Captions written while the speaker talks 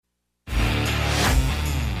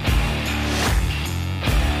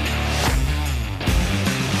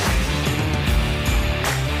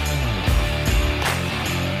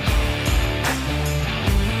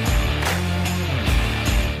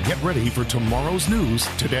ready for tomorrow's news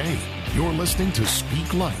today. You're listening to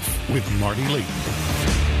Speak Life with Marty Layton.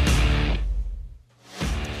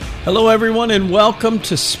 Hello, everyone, and welcome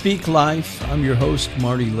to Speak Life. I'm your host,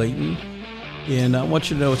 Marty Layton, and I want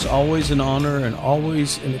you to know it's always an honor and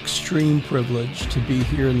always an extreme privilege to be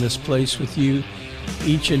here in this place with you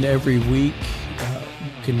each and every week.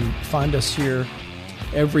 You can find us here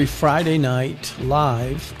every Friday night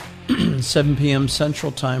live, 7 p.m.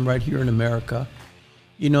 Central Time right here in America.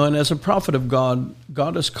 You know, and as a prophet of God,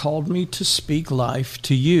 God has called me to speak life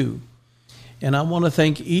to you. And I want to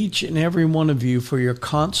thank each and every one of you for your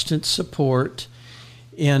constant support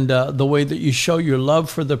and the way that you show your love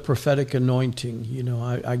for the prophetic anointing. You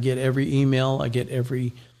know, I get every email, I get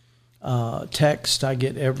every text, I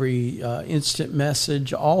get every instant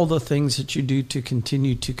message, all the things that you do to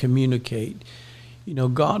continue to communicate. You know,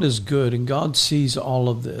 God is good and God sees all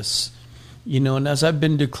of this. You know, and as I've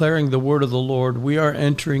been declaring the word of the Lord, we are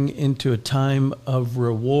entering into a time of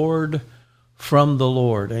reward from the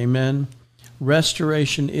Lord. Amen.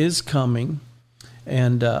 Restoration is coming,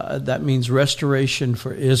 and that means restoration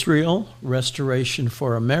for Israel, restoration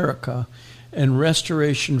for America, and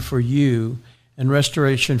restoration for you, and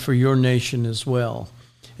restoration for your nation as well.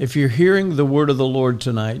 If you're hearing the word of the Lord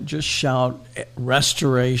tonight, just shout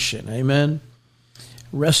restoration. Amen.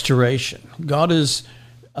 Restoration. God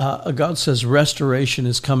says restoration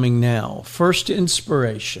is coming now. First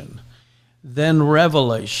inspiration, then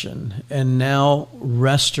revelation, and now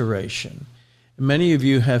restoration. Many of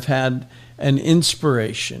you have had an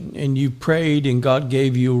inspiration, and you prayed, and God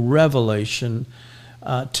gave you revelation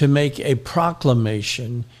to make a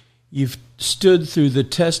proclamation. You've stood through the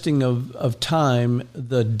testing of time,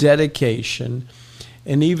 the dedication,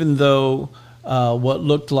 and even though what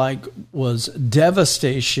looked like was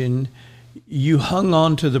devastation, you hung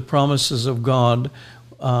on to the promises of God,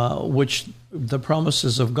 which the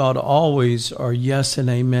promises of God always are yes and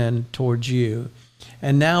amen towards you.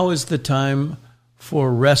 And now is the time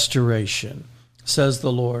for restoration, says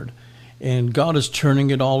the Lord. And God is turning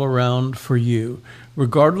it all around for you.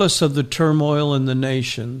 Regardless of the turmoil in the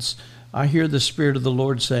nations, I hear the Spirit of the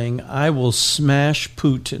Lord saying, I will smash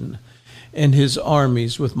Putin and his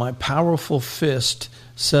armies with my powerful fist,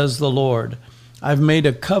 says the Lord. I've made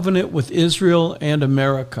a covenant with Israel and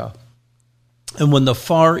America. And when the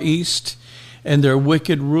Far East and their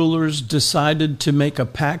wicked rulers decided to make a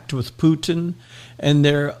pact with Putin, and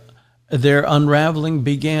their unraveling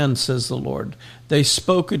began, says the Lord. They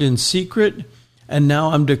spoke it in secret, and now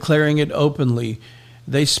I'm declaring it openly.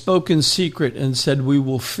 They spoke in secret and said, we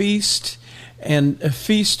will feast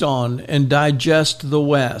on and digest the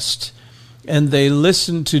West. And they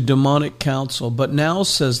listened to demonic counsel. But now,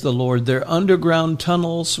 says the Lord, their underground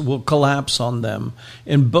tunnels will collapse on them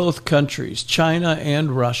in both countries, China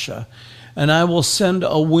and Russia. And I will send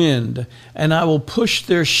a wind, and I will push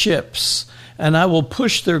their ships, and I will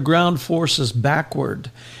push their ground forces backward,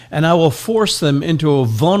 and I will force them into a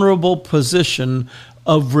vulnerable position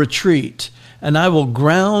of retreat, and I will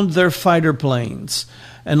ground their fighter planes.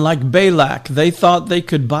 And like Balak, they thought they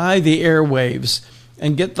could buy the airwaves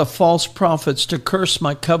and get the false prophets to curse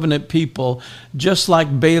my covenant people, just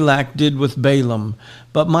like Balak did with Balaam.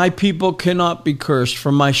 But my people cannot be cursed,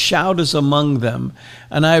 for my shout is among them.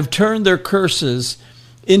 And I have turned their curses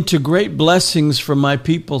into great blessings for my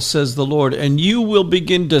people, says the Lord. And you will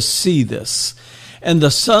begin to see this. And the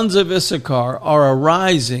sons of Issachar are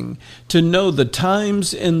arising to know the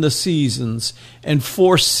times and the seasons, and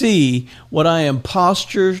foresee what I am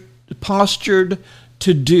postured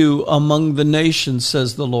to do among the nations,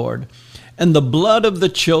 says the Lord. And the blood of the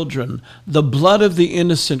children, the blood of the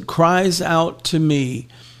innocent cries out to me,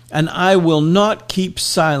 and I will not keep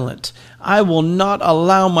silent. I will not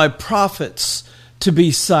allow my prophets to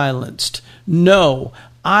be silenced. No,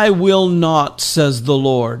 I will not, says the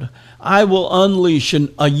Lord. I will unleash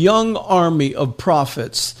a young army of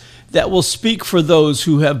prophets that will speak for those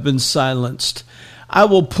who have been silenced. I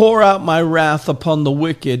will pour out my wrath upon the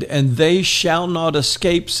wicked, and they shall not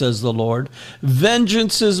escape, says the Lord.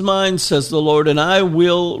 Vengeance is mine, says the Lord, and I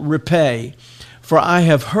will repay. For I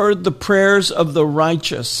have heard the prayers of the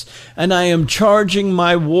righteous, and I am charging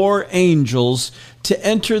my war angels to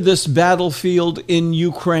enter this battlefield in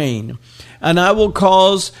Ukraine. And I will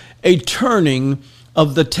cause a turning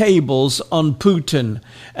of the tables on Putin,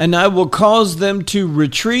 and I will cause them to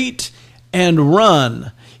retreat and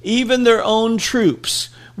run. Even their own troops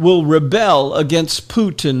will rebel against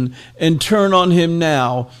Putin and turn on him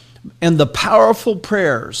now. And the powerful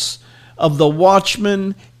prayers of the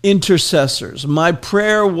watchmen intercessors, my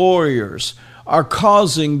prayer warriors, are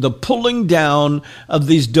causing the pulling down of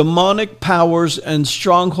these demonic powers and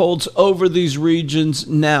strongholds over these regions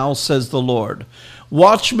now, says the Lord.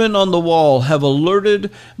 Watchmen on the wall have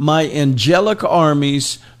alerted my angelic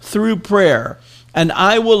armies through prayer, and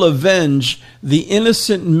I will avenge the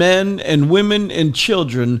innocent men and women and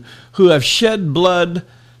children who have shed blood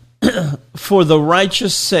for the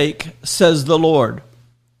righteous sake, says the Lord.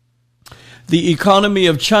 The economy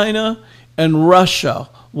of China and Russia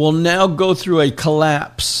will now go through a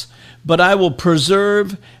collapse, but I will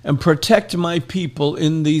preserve and protect my people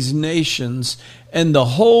in these nations, and the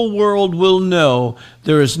whole world will know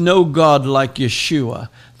there is no God like Yeshua.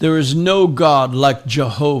 There is no God like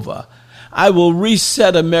Jehovah. I will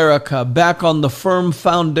reset America back on the firm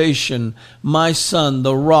foundation, my son,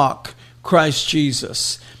 the rock, Christ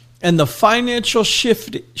Jesus. And the financial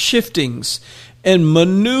shiftings and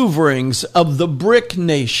maneuverings of the BRIC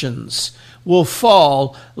nations will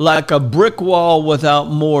fall like a brick wall without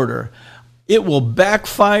mortar. It will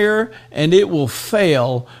backfire and it will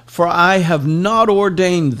fail, for I have not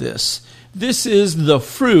ordained this. This is the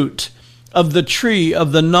fruit of the tree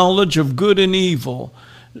of the knowledge of good and evil,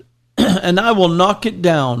 and I will knock it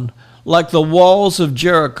down like the walls of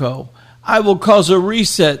Jericho. I will cause a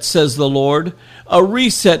reset, says the Lord, a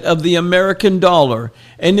reset of the American dollar,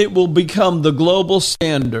 and it will become the global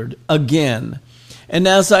standard again. And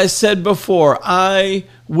as I said before, I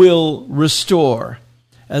will restore.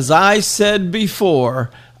 As I said before,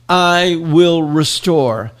 I will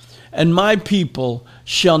restore. And my people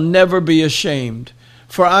shall never be ashamed.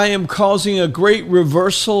 For I am causing a great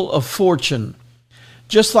reversal of fortune.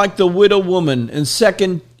 Just like the widow woman in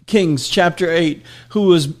 2 Kings chapter 8, who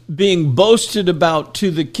was being boasted about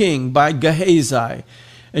to the king by Gehazi.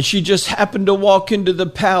 And she just happened to walk into the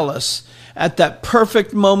palace at that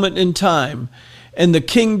perfect moment in time. And the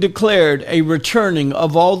king declared a returning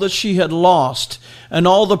of all that she had lost and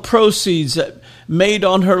all the proceeds that made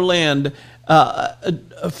on her land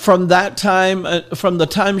from that time, from the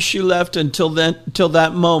time she left until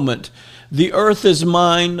that moment. The earth is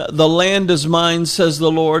mine, the land is mine, says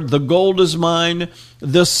the Lord. The gold is mine,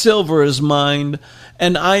 the silver is mine,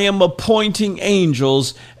 and I am appointing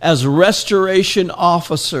angels as restoration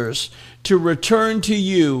officers to return to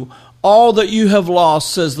you all that you have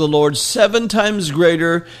lost, says the Lord, 7 times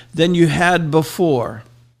greater than you had before.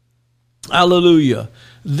 Hallelujah.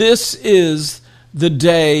 This is the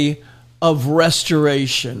day of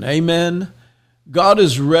restoration. Amen. God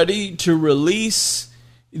is ready to release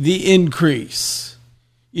the increase.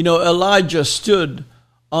 You know, Elijah stood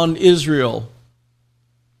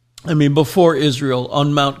before Israel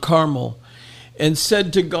on Mount Carmel and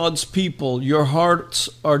said to God's people, your hearts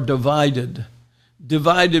are divided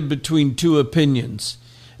between 2 opinions.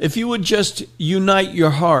 If you would just unite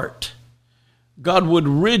your heart, God would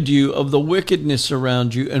rid you of the wickedness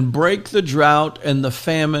around you and break the drought and the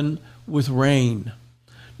famine with rain.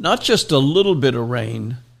 Not just a little bit of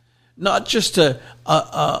rain, not just a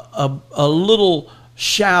little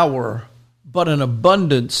shower, but an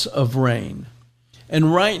abundance of rain.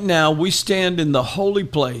 And right now we stand in the holy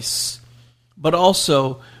place, but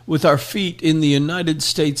also with our feet in the United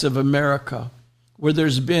States of America, where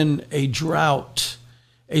there's been a drought,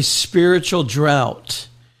 a spiritual drought.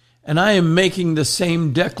 And I am making the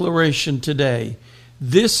same declaration today.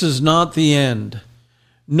 This is not the end.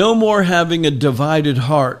 No more having a divided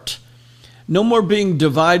heart. No more being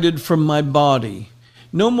divided from my body.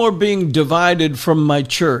 No more being divided from my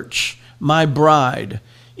church, my bride,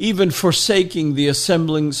 even forsaking the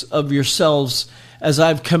assemblings of yourselves as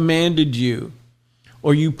I've commanded you.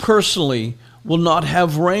 Or you personally will not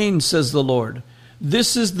have rain, says the Lord.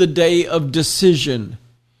 This is the day of decision.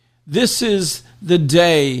 This is the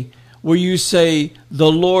day where you say,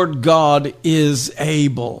 the Lord God is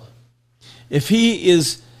able. If he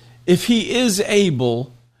is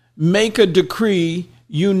able, make a decree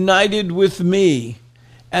united with me.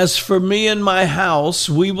 As for me and my house,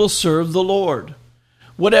 we will serve the Lord.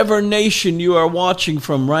 Whatever nation you are watching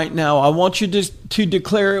from right now, I want you to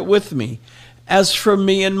declare it with me. As for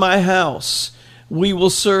me and my house, we will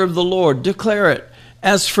serve the Lord. Declare it.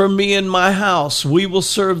 As for me and my house, we will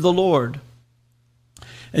serve the Lord.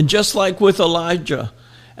 And just like with Elijah,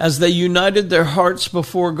 as they united their hearts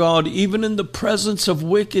before God, even in the presence of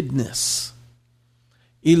wickedness,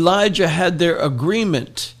 Elijah had their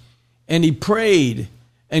agreement, and he prayed,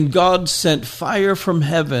 and God sent fire from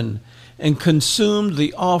heaven and consumed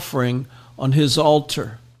the offering on his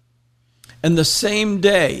altar. And the same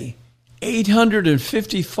day,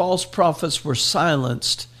 850 false prophets were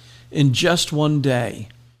silenced in just one day.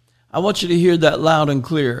 I want you to hear that loud and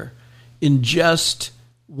clear. In just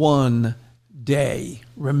one day.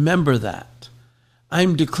 Remember that.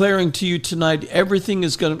 I'm declaring to you tonight, everything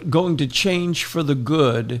is going to change for the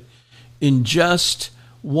good in just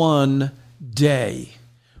one day.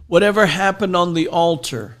 Whatever happened on the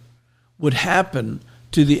altar would happen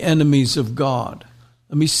to the enemies of God.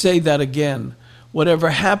 Let me say that again.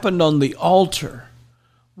 Whatever happened on the altar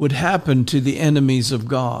would happen to the enemies of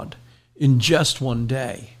God in just one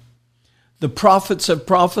day. The prophets have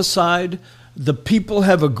prophesied, the people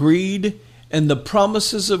have agreed, and the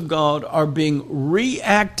promises of God are being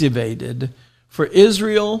reactivated for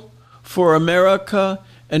Israel, for America,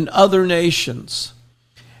 and other nations.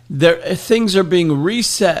 Things are being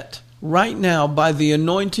reset right now by the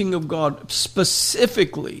anointing of God,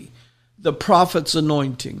 specifically the prophet's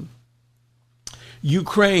anointing.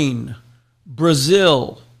 Ukraine,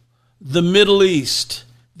 Brazil, the Middle East,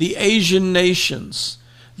 the Asian nations,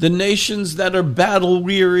 the nations that are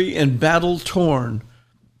battle-weary and battle-torn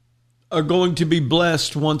are going to be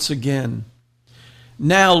blessed once again.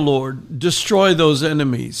 Now, Lord, destroy those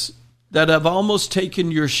enemies that have almost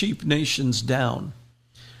taken your sheep nations down.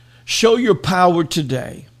 Show your power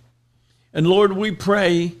today. And Lord, we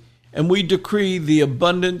pray and we decree the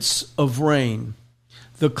abundance of rain.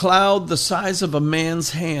 The cloud the size of a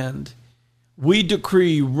man's hand. We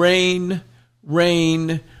decree rain,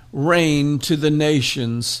 rain, rain to the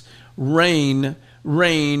nations. Rain,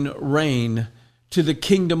 rain, rain to the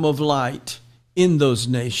kingdom of light in those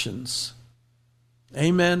nations.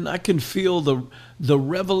 Amen. I can feel the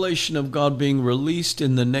revelation of God being released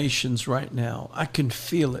in the nations right now. I can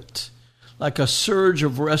feel it like a surge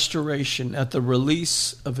of restoration at the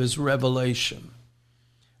release of his revelation.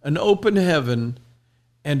 An open heaven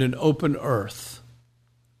and an open earth.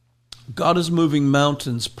 God is moving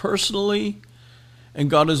mountains personally, and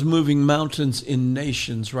God is moving mountains in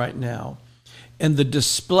nations right now. And the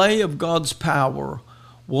display of God's power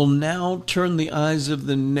will now turn the eyes of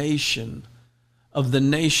the nations,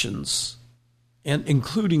 and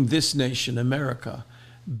including this nation, America,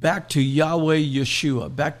 back to Yahweh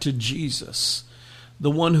Yeshua, back to Jesus, the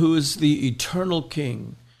one who is the eternal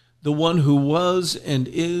King, the one who was and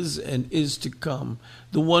is to come,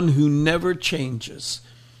 the one who never changes.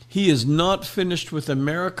 He is not finished with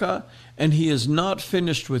America, and he is not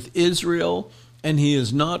finished with Israel, and he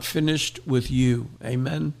is not finished with you.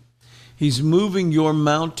 Amen. He's moving your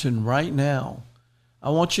mountain right now. I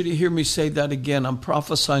want you to hear me say that again. I'm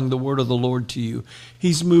prophesying the word of the Lord to you.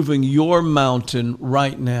 He's moving your mountain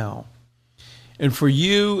right now. And for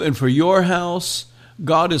you and for your house,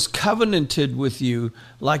 God is covenanted with you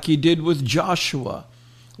like he did with Joshua.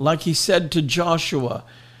 Like he said to Joshua,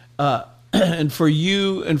 and for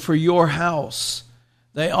you and for your house,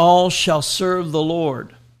 they all shall serve the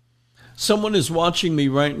Lord. Someone is watching me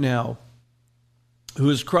right now who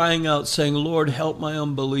is crying out saying, Lord, help my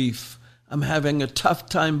unbelief. I'm having a tough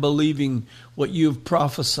time believing what you've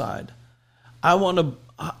prophesied. I want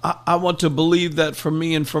to believe that for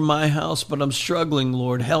me and for my house, but I'm struggling,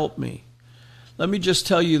 Lord. Help me. Let me just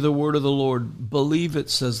tell you the word of the Lord. Believe it,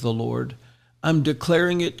 says the Lord. I'm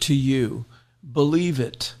declaring it to you. Believe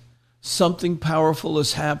it. Something powerful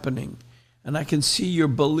is happening, and I can see your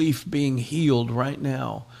belief being healed right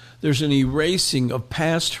now. There's an erasing of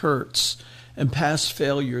past hurts and past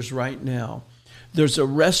failures right now. There's a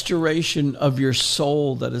restoration of your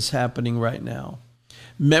soul that is happening right now.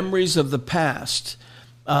 Memories of the past,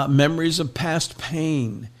 memories of past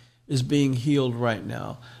pain is being healed right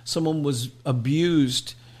now. Someone was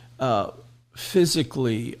abused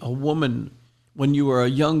physically, a woman, when you were a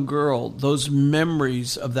young girl. Those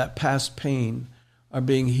memories of that past pain are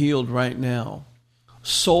being healed right now.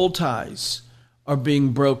 Soul ties are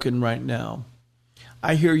being broken right now.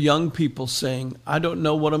 I hear young people saying, I don't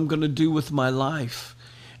know what I'm going to do with my life,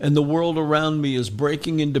 and the world around me is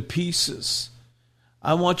breaking into pieces.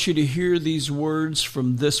 I want you to hear these words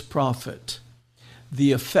from this prophet.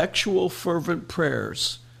 The effectual fervent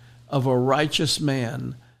prayers of a righteous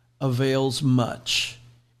man avails much.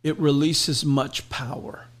 It releases much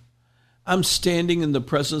power. I'm standing in the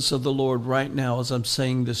presence of the Lord right now as I'm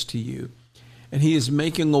saying this to you, and he is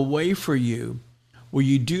making a way for you where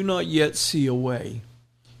you do not yet see a way.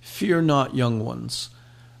 Fear not, young ones,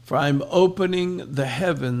 for I am opening the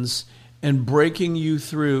heavens and breaking you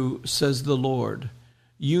through, says the Lord.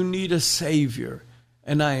 You need a Savior,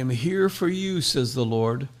 and I am here for you, says the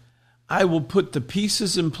Lord. I will put the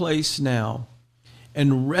pieces in place now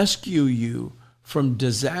and rescue you from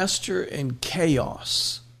disaster and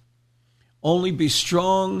chaos. Only be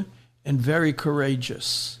strong and very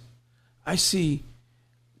courageous. I see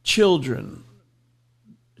children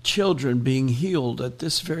being healed at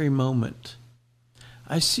this very moment.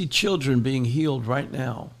 I see children being healed right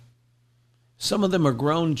now. Some of them are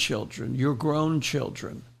grown children. You're grown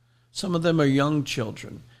children. Some of them are young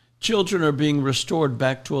children. Children are being restored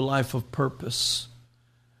back to a life of purpose.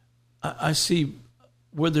 I see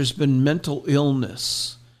where there's been mental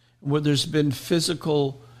illness, where there's been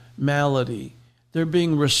physical malady. They're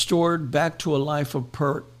being restored back to a life of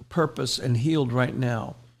purpose and healed right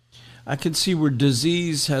now. I can see where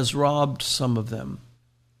disease has robbed some of them,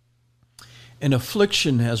 and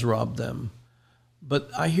affliction has robbed them. But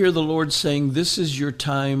I hear the Lord saying, this is your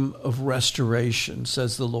time of restoration,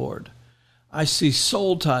 says the Lord. I see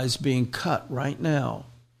soul ties being cut right now.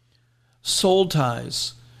 Soul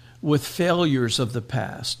ties with failures of the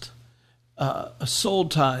past. Soul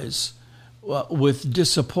ties with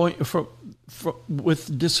disappointment.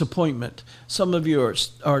 Some of you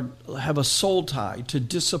have a soul tie to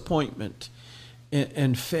disappointment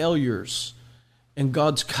and failures. And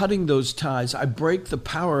God's cutting those ties. I break the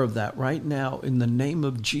power of that right now in the name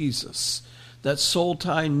of Jesus. That soul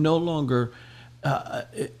tie no longer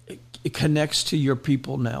it connects to your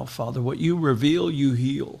people now, Father. What you reveal, you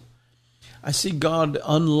heal. I see God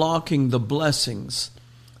unlocking the blessings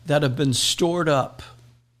that have been stored up,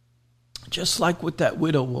 just like with that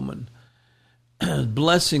widow woman.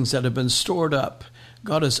 Blessings that have been stored up.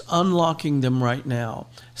 God is unlocking them right now,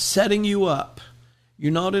 setting you up.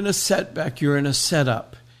 You're not in a setback, you're in a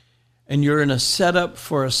setup. And you're in a setup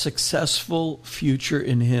for a successful future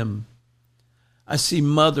in Him. I see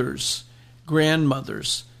mothers,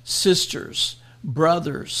 grandmothers, sisters,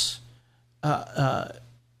 brothers of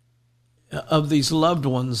these loved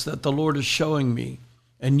ones that the Lord is showing me.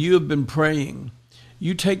 And you have been praying.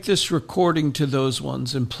 You take this recording to those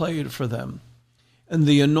ones and play it for them. And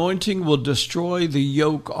the anointing will destroy the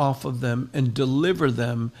yoke off of them and deliver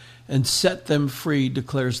them and set them free,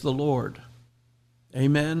 declares the Lord.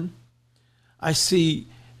 Amen. I see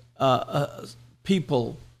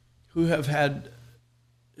people who have had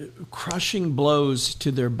crushing blows to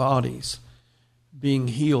their bodies being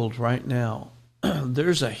healed right now.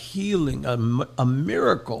 There's a healing, a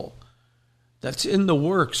miracle that's in the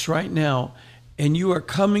works right now. And you are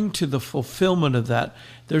coming to the fulfillment of that.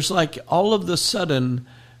 There's like all of the sudden,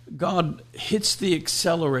 God hits the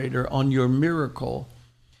accelerator on your miracle.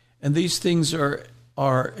 And these things are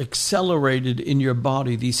accelerated in your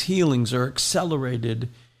body. These healings are accelerated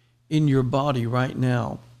in your body right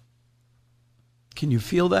now. Can you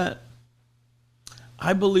feel that?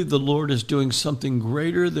 I believe the Lord is doing something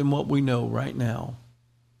greater than what we know right now.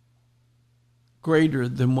 Greater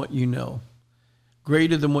than what you know.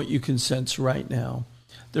 Greater than what you can sense right now.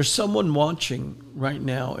 There's someone watching right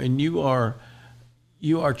now, and you are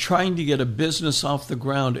trying to get a business off the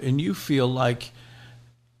ground, and you feel like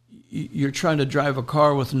you're trying to drive a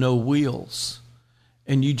car with no wheels,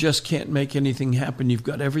 and you just can't make anything happen. You've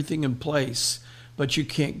got everything in place, but you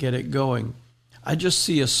can't get it going. I just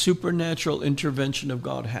see a supernatural intervention of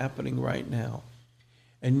God happening right now.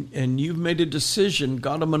 And you've made a decision,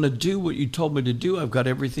 God, I'm going to do what you told me to do. I've got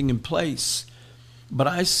everything in place. But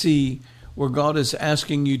I see where God is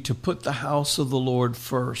asking you to put the house of the Lord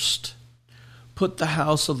first. Put the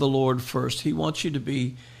house of the Lord first. He wants you to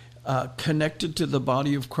be connected to the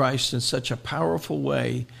body of Christ in such a powerful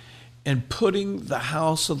way, and putting the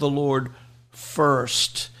house of the Lord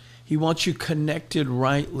first. He wants you connected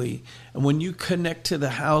rightly. And when you connect to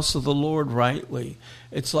the house of the Lord rightly,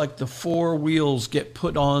 it's like the four wheels get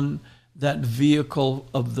put on that vehicle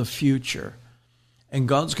of the future. And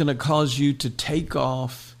God's going to cause you to take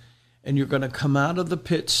off, and you're going to come out of the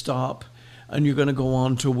pit stop, and you're going to go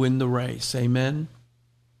on to win the race. Amen?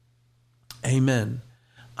 Amen.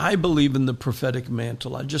 I believe in the prophetic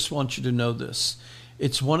mantle. I just want you to know this.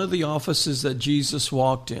 It's one of the offices that Jesus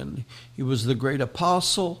walked in. He was the great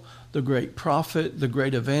apostle, the great prophet, the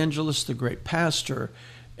great evangelist, the great pastor,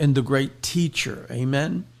 and the great teacher.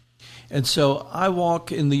 Amen? And so I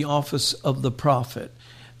walk in the office of the prophet.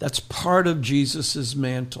 That's part of Jesus's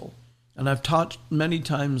mantle. And I've taught many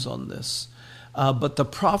times on this. But the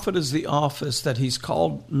prophet is the office that He's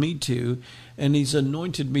called me to, and He's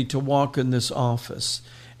anointed me to walk in this office.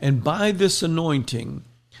 And by this anointing,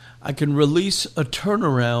 I can release a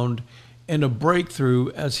turnaround and a breakthrough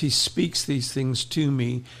as He speaks these things to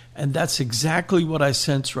me. And that's exactly what I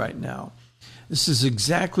sense right now. This is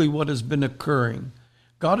exactly what has been occurring.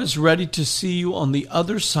 God is ready to see you on the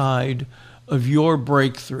other side of your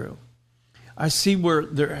breakthrough. I see where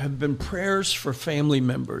there have been prayers for family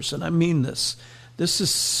members, and I mean this.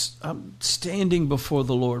 I'm standing before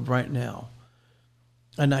the Lord right now,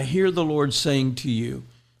 and I hear the Lord saying to you,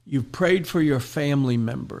 you've prayed for your family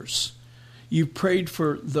members. You've prayed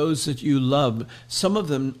for those that you love. Some of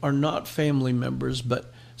them are not family members,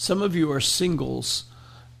 but some of you are singles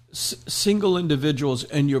single individuals,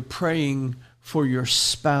 and you're praying for your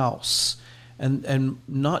spouse, and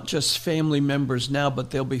not just family members now,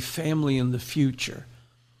 but they'll be family in the future.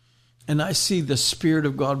 And I see the Spirit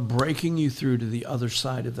of God breaking you through to the other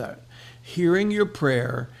side of that, hearing your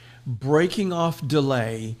prayer, breaking off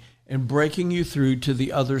delay, and breaking you through to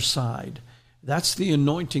the other side. That's the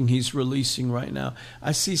anointing he's releasing right now.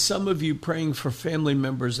 I see some of you praying for family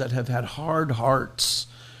members that have had hard hearts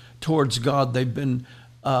towards God. They've been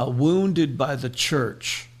wounded by the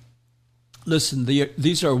church. Listen,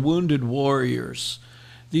 these are wounded warriors.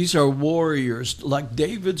 These are warriors, like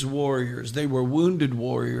David's warriors. They were wounded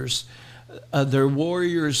warriors. They're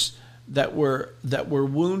warriors that were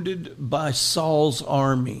wounded by Saul's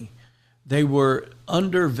army. They were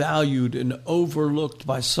undervalued and overlooked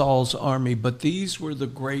by Saul's army, but these were the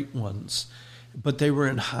great ones. But they were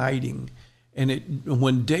in hiding. And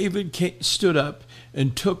when David stood up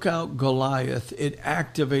and took out Goliath, it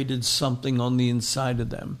activated something on the inside of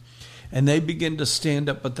them. And they began to stand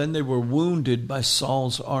up, but then they were wounded by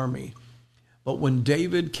Saul's army. But when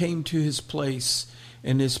David came to his place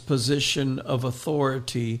in his position of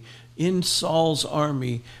authority in Saul's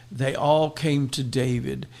army, they all came to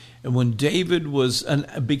David. And when David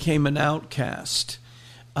became an outcast,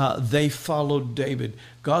 they followed David.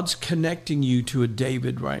 God's connecting you to a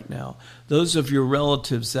David right now. Those of your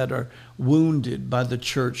relatives that are wounded by the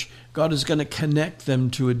church, God is going to connect them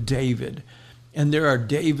to a David. And there are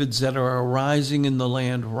Davids that are arising in the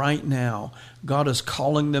land right now. God is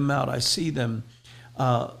calling them out. I see them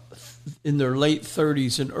in their late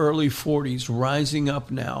 30s and early 40s rising up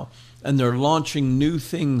now. And they're launching new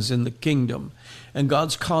things in the kingdom. And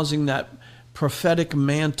God's causing that prophetic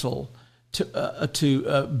mantle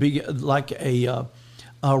to be like a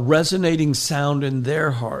resonating sound in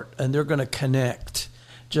their heart. And they're going to connect,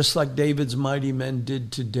 just like David's mighty men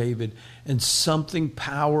did to David. And something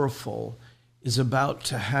powerful is about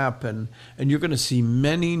to happen. And you're going to see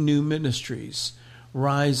many new ministries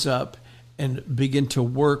rise up and begin to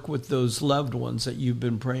work with those loved ones that you've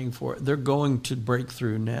been praying for. They're going to break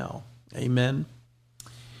through now. Amen.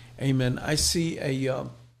 Amen. I see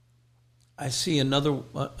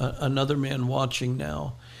another man watching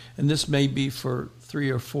now, and this may be for 3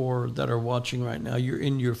 or 4 that are watching right now. You're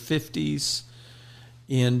in your 50s,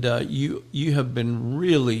 and you have been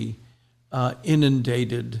really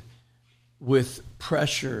inundated with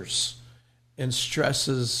pressures and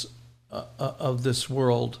stresses of this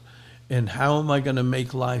world, and how am I going to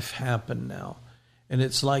make life happen now? And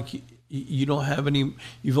it's like you don't have any.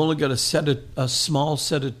 You've only got a small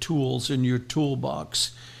set of tools in your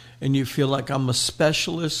toolbox, and you feel like I'm a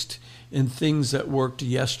specialist in things that worked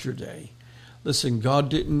yesterday. Listen, God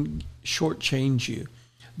didn't shortchange you.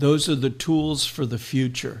 Those are the tools for the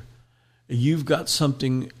future. You've got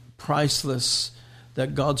something priceless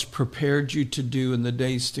that God's prepared you to do in the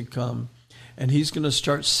days to come. And he's going to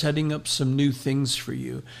start setting up some new things for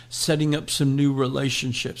you, setting up some new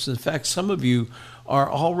relationships. In fact, some of you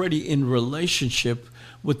are already in relationship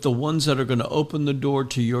with the ones that are going to open the door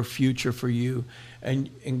to your future for you.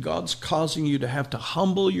 And God's causing you to have to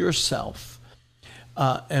humble yourself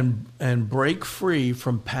and break free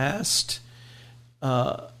from past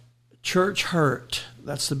church hurt.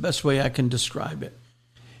 That's the best way I can describe it.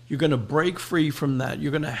 You're going to break free from that.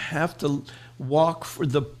 You're going to have to walk for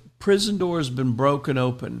the prison door has been broken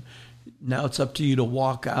open. Now it's up to you to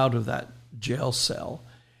walk out of that jail cell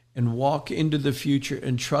and walk into the future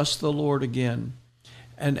and trust the Lord again.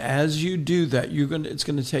 And as you do that, it's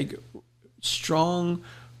going to take strong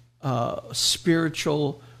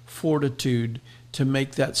spiritual fortitude to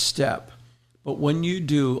make that step. But when you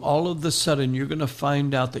do, all of a sudden, you're going to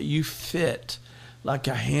find out that you fit like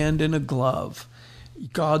a hand in a glove.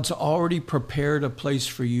 God's already prepared a place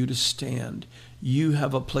for you to stand. You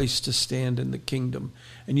have a place to stand in the kingdom,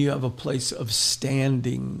 and you have a place of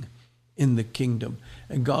standing in the kingdom.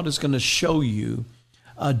 And God is going to show you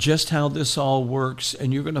just how this all works,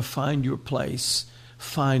 and you're going to find your place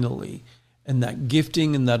finally. And that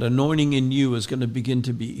gifting and that anointing in you is going to begin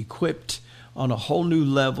to be equipped on a whole new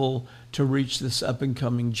level to reach this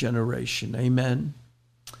up-and-coming generation. Amen.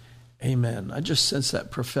 Amen. I just sense that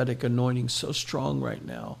prophetic anointing so strong right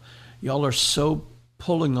now. Y'all are so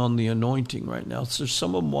pulling on the anointing right now. So there's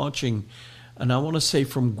someone watching, and I want to say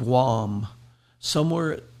from Guam,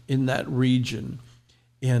 somewhere in that region,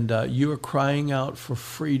 and you are crying out for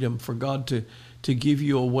freedom, for God to give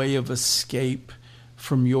you a way of escape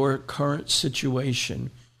from your current situation.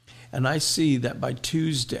 And I see that by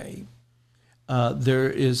Tuesday, there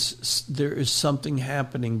is something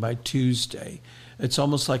happening by Tuesday. It's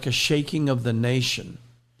almost like a shaking of the nation,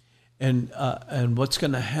 and what's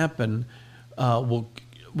going to happen will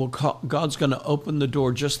God's going to open the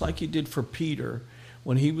door just like he did for Peter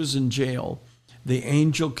when he was in jail. The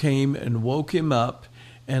angel came and woke him up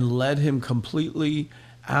and led him completely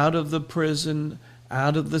out of the prison,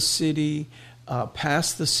 out of the city,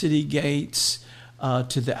 past the city gates,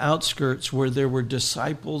 to the outskirts where there were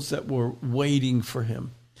disciples that were waiting for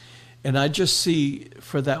him. And I just see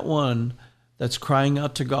for that one that's crying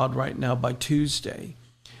out to God right now, by Tuesday,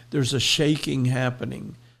 there's a shaking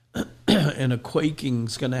happening and a quaking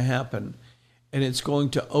is going to happen. And it's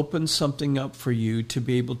going to open something up for you to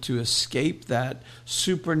be able to escape that,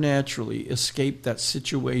 supernaturally escape that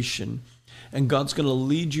situation. And God's going to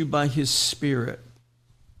lead you by his Spirit.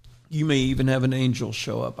 You may even have an angel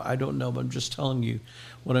show up. I don't know, but I'm just telling you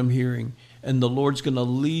what I'm hearing. And the Lord's going to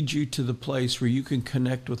lead you to the place where you can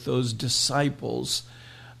connect with those disciples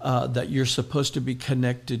that you're supposed to be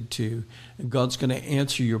connected to. And God's going to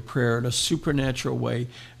answer your prayer in a supernatural way.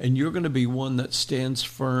 And you're going to be one that stands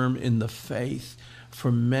firm in the faith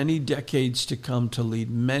for many decades to come, to lead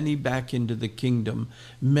many back into the kingdom,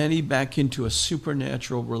 many back into a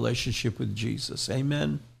supernatural relationship with Jesus.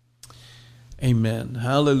 Amen. Amen.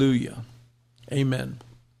 Hallelujah. Amen.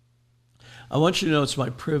 I want you to know it's my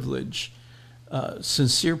privilege,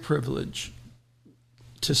 sincere privilege,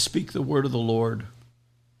 to speak the word of the Lord,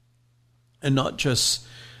 and not just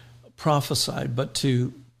prophesy, but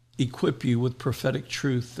to equip you with prophetic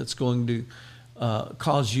truth that's going to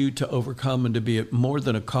cause you to overcome and to be more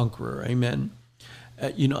than a conqueror. Amen.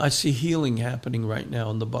 I see healing happening right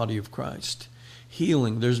now in the body of Christ.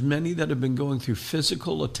 Healing. There's many that have been going through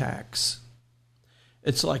physical attacks.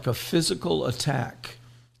 It's like a physical attack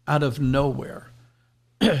out of nowhere.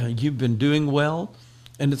 You've been doing well,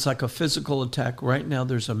 and it's like a physical attack. Right now,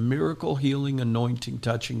 there's a miracle healing anointing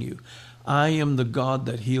touching you. I am the God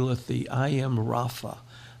that healeth thee. I am Rapha.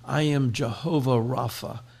 I am Jehovah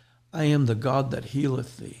Rapha. I am the God that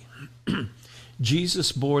healeth thee.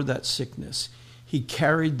 Jesus bore that sickness. He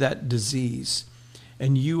carried that disease,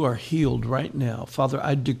 and you are healed right now. Father,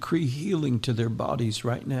 I decree healing to their bodies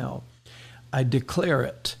right now. I declare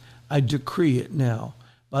it. I decree it now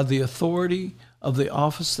by the authority of the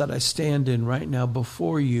office that I stand in right now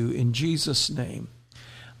before you in Jesus' name.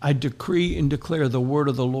 I decree and declare the word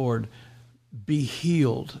of the Lord. Be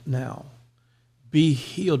healed now. Be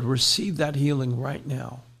healed. Receive that healing right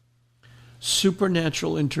now.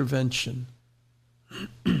 Supernatural intervention.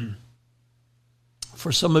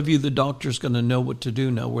 For some of you, the doctor's going to know what to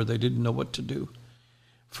do now where they didn't know what to do.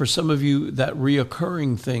 For some of you, that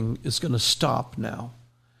reoccurring thing is going to stop now,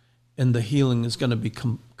 and the healing is going to be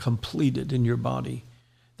completed in your body.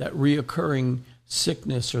 That reoccurring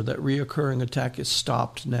sickness or that reoccurring attack is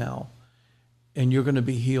stopped now, and you're going to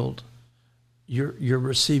be healed. You're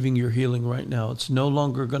receiving your healing right now. It's no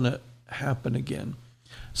longer going to happen again.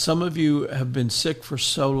 Some of you have been sick for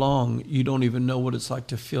so long, you don't even know what it's like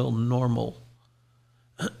to feel normal.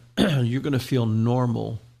 You're going to feel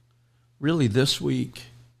normal. Really, this week,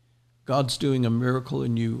 God's doing a miracle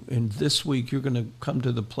in you. And this week, you're going to come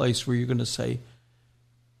to the place where you're going to say,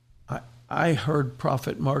 I heard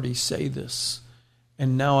Prophet Marty say this,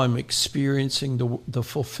 and now I'm experiencing the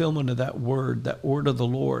fulfillment of that word of the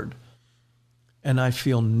Lord, and I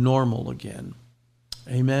feel normal again.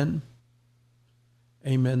 Amen.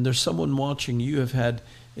 Amen. There's someone watching. You have had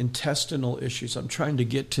intestinal issues. I'm trying to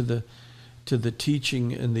get to the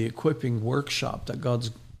teaching and the equipping workshop that God's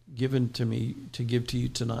given to me to give to you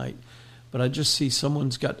tonight. But I just see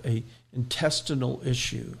someone's got a intestinal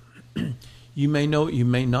issue. You may know it, you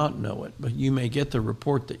may not know it, but you may get the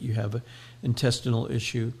report that you have an intestinal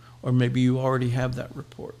issue, or maybe you already have that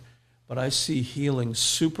report. But I see healing,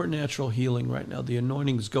 supernatural healing right now. The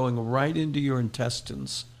anointing is going right into your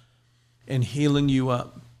intestines and healing you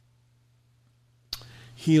up.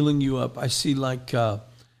 Healing you up. I see like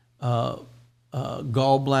gallbladder,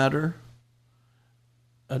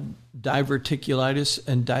 diverticulitis,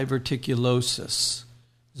 and diverticulosis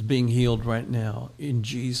is being healed right now in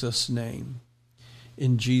Jesus' name.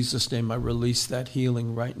 In Jesus' name, I release that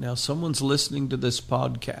healing right now. Someone's listening to this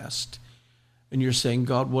podcast, and you're saying,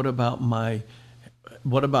 God, what about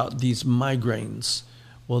these migraines?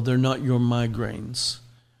 Well, they're not your migraines.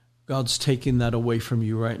 God's taking that away from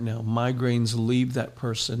you right now. Migraines, leave that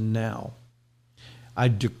person now. I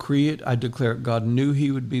decree it. I declare it. God knew he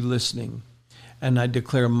would be listening. And I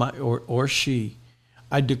declare or she,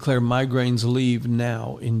 I declare migraines leave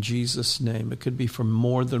now in Jesus' name. It could be from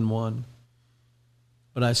more than one.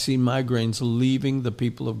 But I see migraines leaving the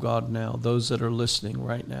people of God now, those that are listening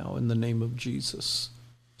right now in the name of Jesus.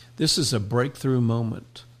 This is a breakthrough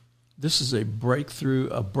moment. This is a breakthrough,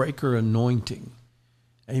 a breaker anointing.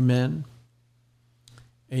 Amen.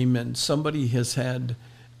 Amen. Somebody has had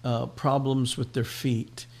problems with their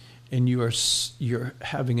feet, and you're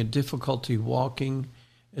having a difficulty walking.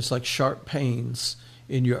 It's like sharp pains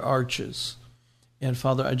in your arches. And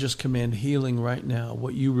Father, I just command healing right now.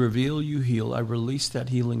 What you reveal, you heal. I release that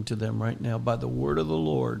healing to them right now by the word of the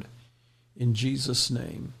Lord. In Jesus'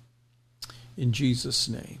 name. In Jesus'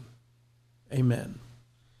 name. Amen.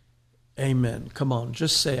 Amen. Come on,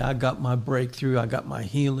 just say, I got my breakthrough. I got my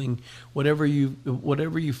healing. Whatever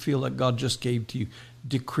you feel like God just gave to you,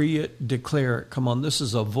 decree it, declare it. Come on, this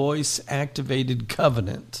is a voice-activated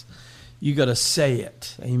covenant. You got to say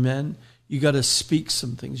it. Amen. You got to speak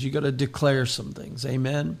some things. You got to declare some things.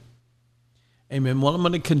 Amen. Amen. Well, I'm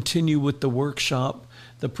going to continue with the workshop,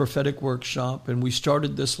 the prophetic workshop, and we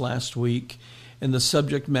started this last week, and the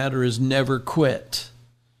subject matter is never quit.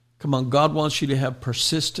 Come on, God wants you to have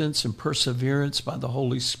persistence and perseverance by the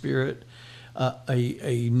Holy Spirit,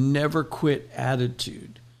 a never quit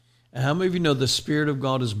attitude. And how many of you know the Spirit of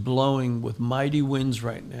God is blowing with mighty winds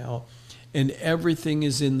right now, and everything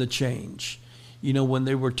is in the change? You know, when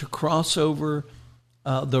they were to cross over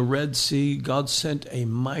the Red Sea, God sent a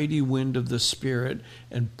mighty wind of the Spirit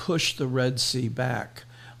and pushed the Red Sea back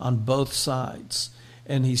on both sides.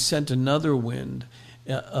 And he sent another wind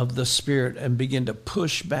of the Spirit and began to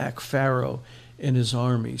push back Pharaoh and his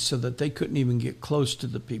army so that they couldn't even get close to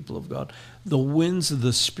the people of God. The winds of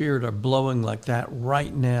the Spirit are blowing like that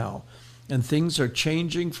right now. And things are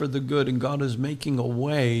changing for the good, and God is making a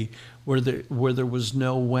way where there was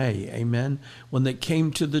no way. Amen. When they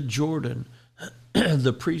came to the Jordan,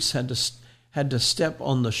 the priests had to step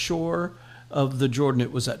on the shore of the Jordan.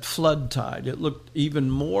 It was at flood tide. It looked even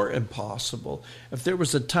more impossible. If there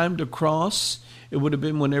was a time to cross, it would have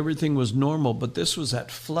been when everything was normal, but this was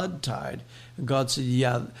at flood tide. And God said,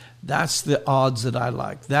 yeah, that's the odds that I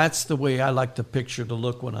like. That's the way I like the picture to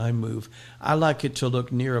look when I move. I like it to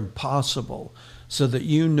look near impossible, so that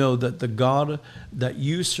you know that the God that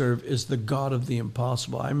you serve is the God of the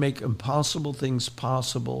impossible. I make impossible things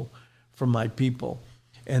possible for my people.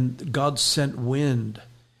 And God sent wind,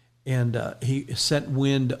 and he sent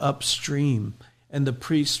wind upstream. And the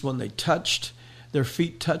priests, when their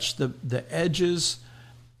feet touched the edges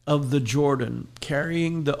of the Jordan,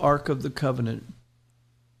 carrying the Ark of the Covenant,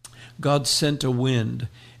 God sent a wind,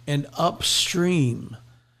 and upstream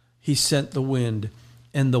he sent the wind,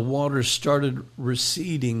 and the waters started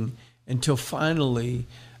receding until finally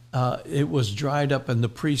it was dried up, and the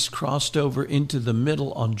priests crossed over into the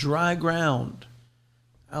middle on dry ground.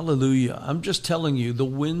 Hallelujah. I'm just telling you, the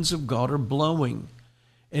winds of God are blowing,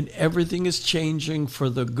 and everything is changing for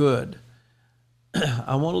the good.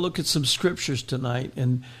 I want to look at some scriptures tonight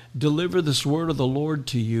and deliver this word of the Lord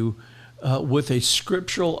to you with a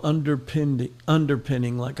scriptural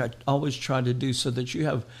underpinning, like I always try to do, so that you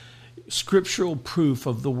have scriptural proof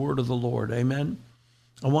of the word of the Lord. Amen.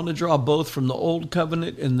 I want to draw both from the Old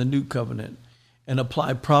Covenant and the New Covenant and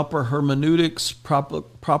apply proper hermeneutics,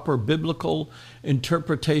 proper biblical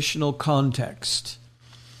interpretational context,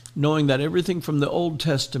 knowing that everything from the Old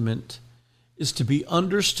Testament is to be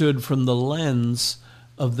understood from the lens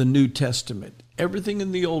of the New Testament. Everything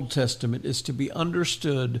in the Old Testament is to be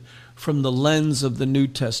understood from the lens of the New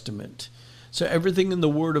Testament. So everything in the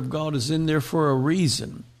Word of God is in there for a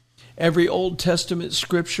reason. Every Old Testament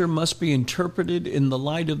scripture must be interpreted in the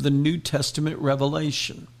light of the New Testament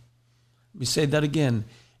revelation. Let me say that again.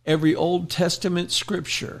 Every Old Testament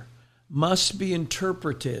scripture must be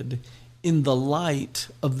interpreted in the light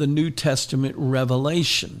of the New Testament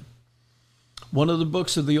revelation. One of the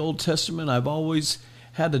books of the Old Testament I've always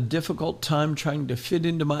had a difficult time trying to fit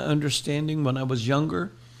into my understanding when I was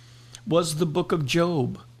younger was the book of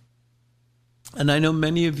Job. And I know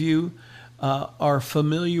many of you are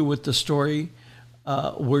familiar with the story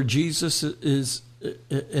where Jesus is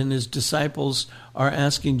and his disciples are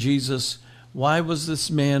asking Jesus, why was this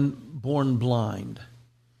man born blind?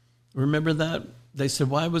 Remember that? They said,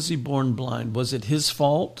 why was he born blind? Was it his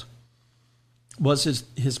fault? Was it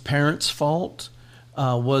his parents' fault?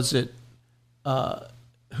 Was it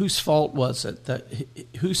whose fault was it?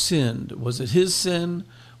 Who sinned? Was it his sin?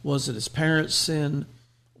 Was it his parents' sin?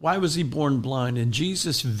 Why was he born blind? And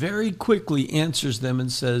Jesus very quickly answers them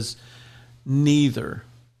and says, neither.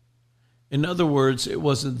 In other words, it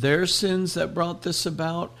wasn't their sins that brought this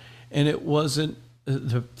about, and it wasn't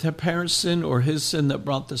their parents' sin or his sin that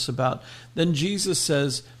brought this about. Then Jesus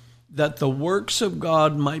says that the works of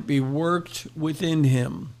God might be worked within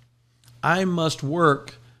him. I must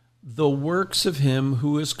work the works of him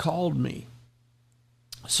who has called me.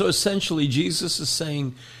 So essentially, Jesus is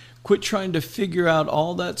saying, quit trying to figure out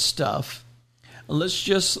all that stuff, and let's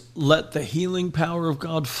just let the healing power of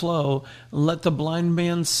God flow and let the blind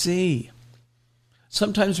man see.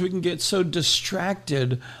 Sometimes we can get so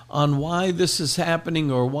distracted on why this is happening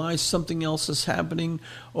or why something else is happening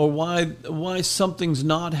or why something's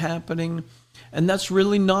not happening. And that's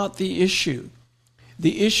really not the issue.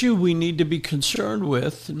 The issue we need to be concerned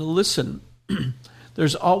with, and listen,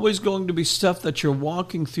 there's always going to be stuff that you're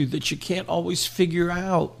walking through that you can't always figure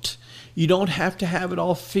out. You don't have to have it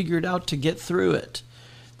all figured out to get through it.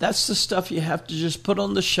 That's the stuff you have to just put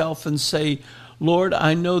on the shelf and say, Lord,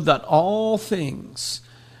 I know that all things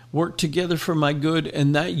work together for my good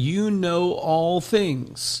and that you know all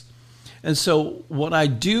things. And so what I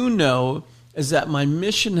do know is that my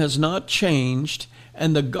mission has not changed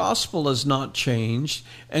and the gospel has not changed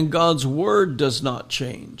and God's word does not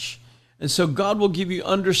change. And so God will give you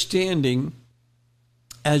understanding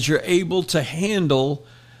as you're able to handle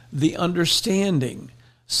the understanding.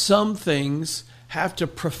 Some things have to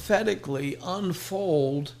prophetically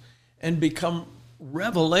unfold and become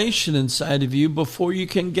revelation inside of you before you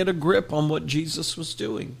can get a grip on what Jesus was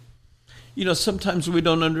doing. You know, sometimes we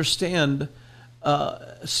don't understand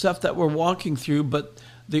stuff that we're walking through, but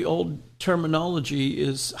the old terminology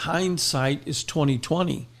is hindsight is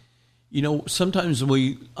 20/20. You know, sometimes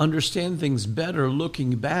we understand things better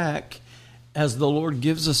looking back as the Lord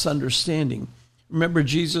gives us understanding. Remember,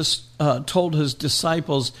 Jesus told his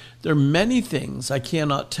disciples, there are many things I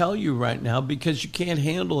cannot tell you right now because you can't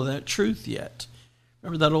handle that truth yet.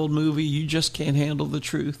 Remember that old movie, You Just Can't Handle the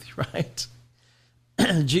Truth, right?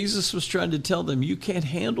 Jesus was trying to tell them, you can't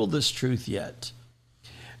handle this truth yet.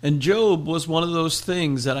 And Job was one of those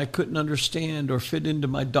things that I couldn't understand or fit into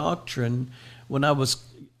my doctrine when I was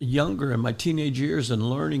younger in my teenage years and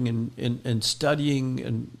learning and studying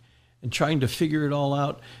and trying to figure it all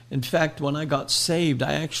out. In fact, when I got saved,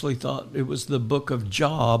 I actually thought it was the book of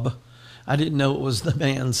Job. I didn't know it was the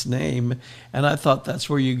man's name, and I thought that's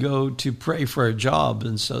where you go to pray for a job,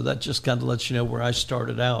 and so that just kind of lets you know where I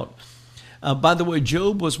started out. By the way,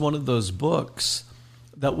 Job was one of those books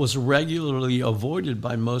that was regularly avoided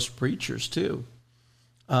by most preachers, too.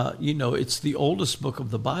 You know, it's the oldest book of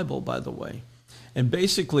the Bible, by the way. And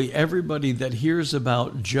basically everybody that hears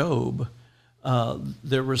about Job,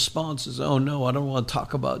 their response is, oh no, I don't want to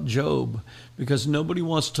talk about Job, because nobody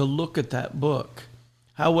wants to look at that book.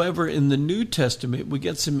 However, in the New Testament, we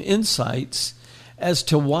get some insights as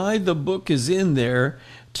to why the book is in there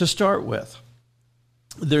to start with.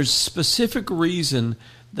 There are specific reasons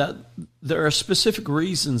that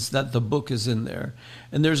the book is in there.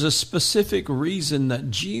 And there's a specific reason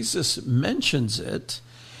that Jesus mentions it,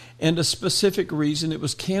 and a specific reason it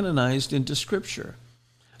was canonized into Scripture.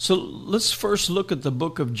 So let's first look at the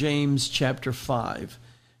book of James chapter 5.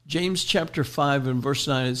 James chapter 5 and verse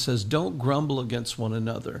 9, it says, don't grumble against one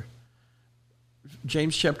another.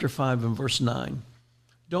 James chapter 5 and verse 9.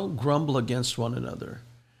 Don't grumble against one another,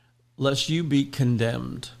 lest you be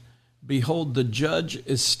condemned. Behold, the judge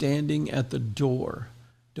is standing at the door.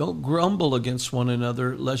 Don't grumble against one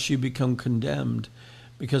another, lest you become condemned,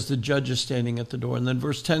 because the judge is standing at the door. And then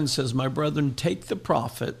verse 10 says, my brethren, take the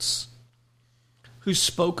prophets who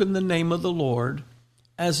spoke in the name of the Lord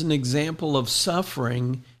as an example of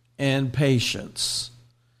suffering and patience.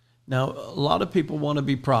 Now, a lot of people want to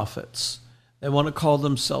be prophets. They want to call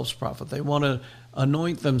themselves prophet. They want to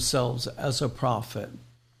anoint themselves as a prophet.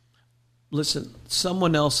 Listen,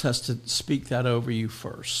 someone else has to speak that over you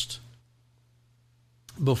first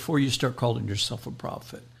before you start calling yourself a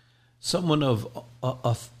prophet. Someone of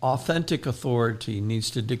authentic authority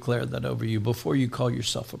needs to declare that over you before you call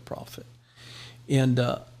yourself a prophet. And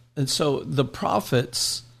so the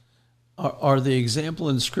prophets are the example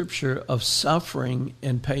in Scripture of suffering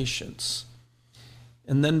and patience.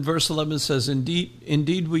 And then verse 11 says,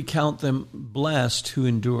 Indeed we count them blessed who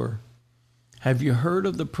endure. Have you heard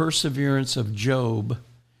of the perseverance of Job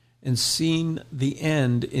and seen the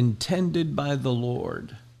end intended by the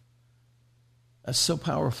Lord? That's so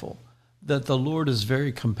powerful, that the Lord is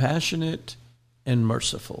very compassionate and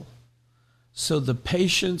merciful. So the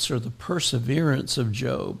patience or the perseverance of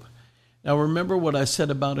Job. Now remember what I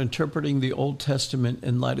said about interpreting the Old Testament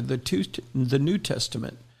in light of the New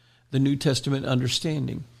Testament, the New Testament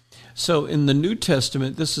understanding. So in the New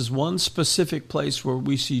Testament, this is one specific place where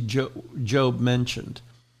we see Job mentioned.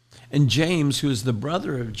 And James, who is the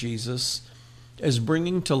brother of Jesus, is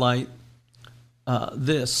bringing to light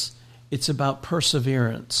this. It's about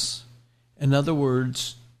perseverance. In other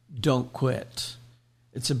words, don't quit.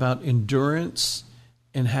 It's about endurance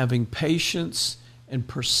and having patience and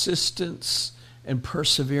persistence and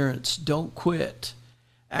perseverance. Don't quit.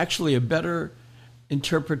 Actually, a better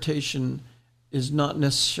interpretation is not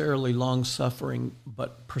necessarily long-suffering,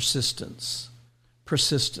 but persistence.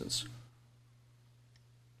 Persistence.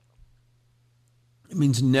 It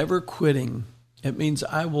means never quitting. It means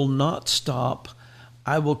I will not stop.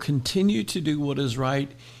 I will continue to do what is right,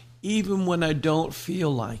 even when I don't feel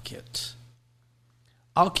like it.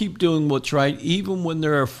 I'll keep doing what's right, even when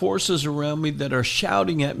there are forces around me that are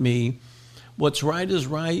shouting at me, what's right is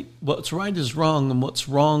right, what's right is wrong, and what's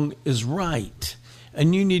wrong is right.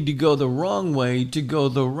 And you need to go the wrong way to go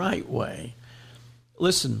the right way.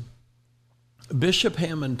 Listen, Bishop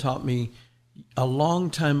Hammond taught me a long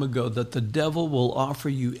time ago that the devil will offer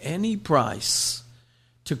you any price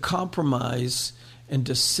to compromise and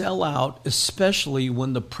to sell out, especially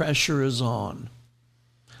when the pressure is on.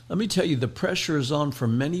 Let me tell you, the pressure is on for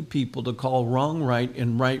many people to call wrong right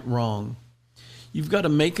and right wrong. You've got to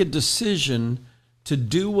make a decision to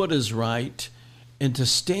do what is right and to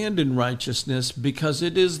stand in righteousness because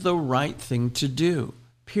it is the right thing to do,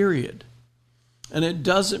 period. And it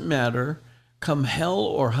doesn't matter, come hell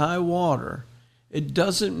or high water, it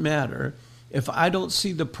doesn't matter if I don't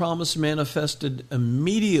see the promise manifested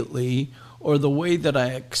immediately or the way that I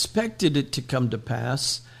expected it to come to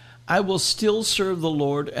pass. I will still serve the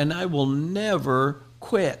Lord and I will never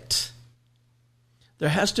quit. There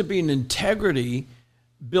has to be an integrity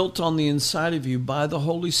built on the inside of you by the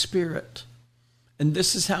Holy Spirit. And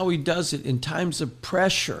this is how he does it in times of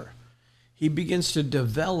pressure. He begins to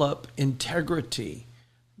develop integrity,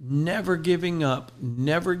 never giving up,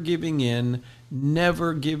 never giving in,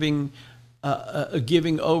 never giving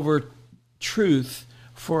over truth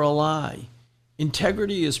for a lie.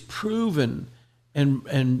 Integrity is proven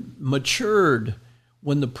and matured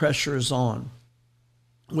when the pressure is on.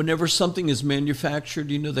 Whenever something is manufactured,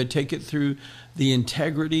 they take it through the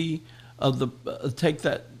integrity of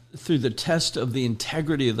through the test of the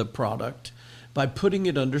integrity of the product by putting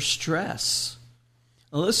it under stress.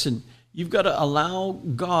 Now listen, you've got to allow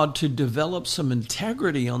God to develop some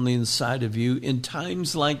integrity on the inside of you in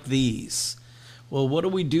times like these. Well, what do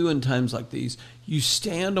we do in times like these? You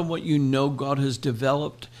stand on what you know God has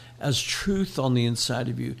developed as truth on the inside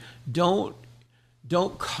of you. Don't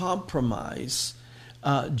compromise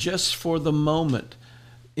just for the moment.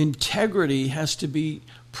 Integrity has to be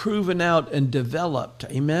proven out and developed.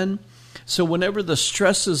 Amen? So whenever the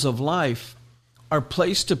stresses of life are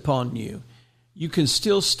placed upon you, you can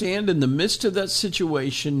still stand in the midst of that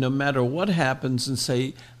situation no matter what happens and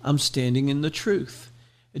say, I'm standing in the truth.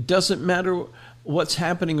 It doesn't matter what's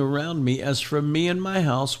happening around me. As for me and my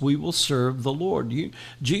house, we will serve the Lord.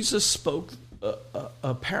 Jesus spoke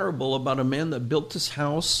a parable about a man that built his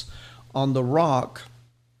house on the rock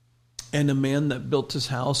and a man that built his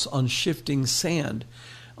house on shifting sand.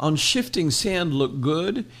 On shifting sand looked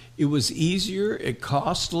good. It was easier. It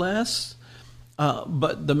cost less.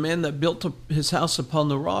 But the man that built his house upon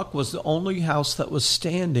the rock was the only house that was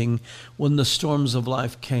standing when the storms of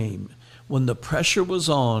life came. When the pressure was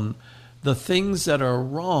on, the things that are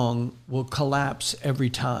wrong will collapse every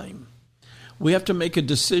time. We have to make a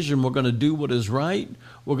decision. We're going to do what is right.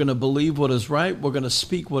 We're going to believe what is right. We're going to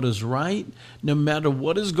speak what is right, no matter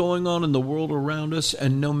what is going on in the world around us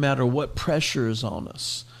and no matter what pressure is on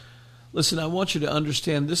us. Listen, I want you to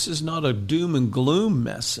understand this is not a doom and gloom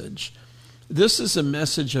message. This is a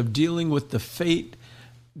message of dealing with the fate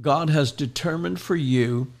God has determined for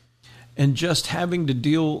you and just having to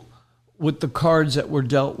deal with the cards that were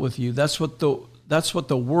dealt with you. That's what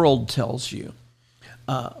the world tells you.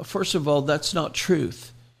 First of all, that's not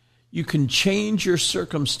truth. You can change your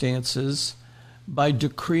circumstances by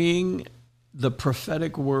decreeing the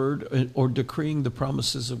prophetic word or decreeing the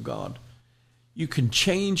promises of God. You can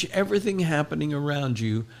change everything happening around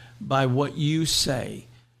you by what you say.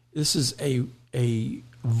 This is a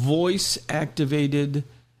voice-activated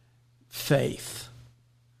faith.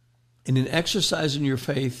 And in exercising your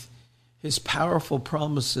faith, his powerful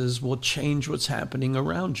promises will change what's happening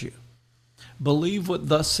around you. Believe what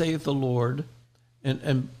thus saith the Lord,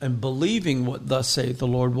 and believing what thus saith the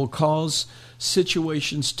Lord will cause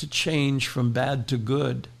situations to change from bad to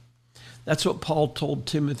good. That's what Paul told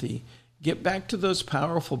Timothy. Get back to those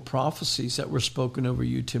powerful prophecies that were spoken over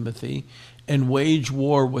you, Timothy, and wage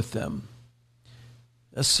war with them.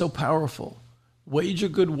 That's so powerful. Wage a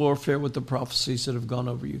good warfare with the prophecies that have gone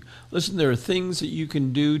over you. Listen, there are things that you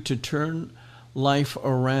can do to turn life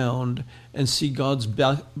around and see God's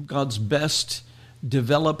best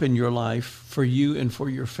develop in your life for you and for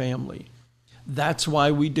your family. That's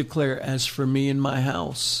why we declare, as for me and my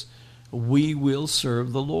house, we will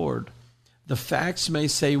serve the Lord. The facts may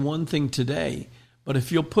say one thing today, but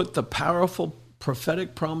if you'll put the powerful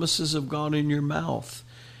prophetic promises of God in your mouth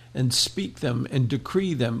and speak them and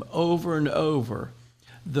decree them over and over,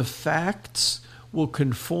 the facts will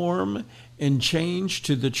conform and change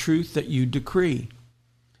to the truth that you decree.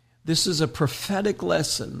 This is a prophetic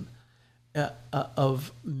lesson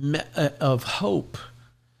of hope.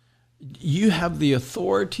 You have the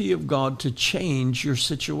authority of God to change your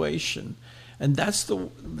situation. And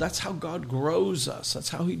that's how God grows us. That's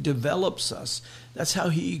how he develops us. That's how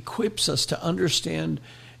he equips us to understand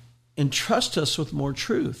and trust us with more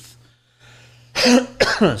truth.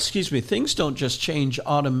 Excuse me. Things don't just change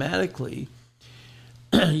automatically.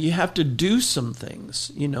 You have to do some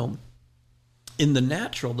things. You know, in the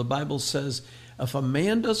natural, the Bible says, if a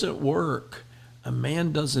man doesn't work, a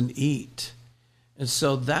man doesn't eat. And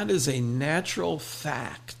so that is a natural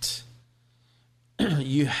fact.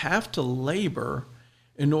 You have to labor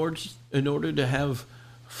in order to have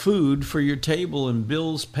food for your table and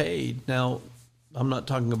bills paid. Now, I'm not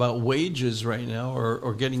talking about wages right now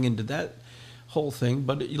or getting into that whole thing.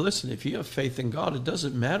 But listen, if you have faith in God, it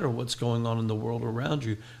doesn't matter what's going on in the world around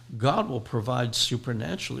you. God will provide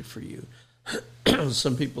supernaturally for you.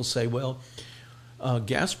 Some people say, well,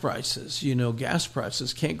 gas prices, gas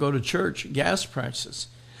prices, can't go to church, gas prices,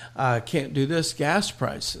 can't do this, gas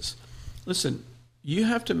prices. Listen, you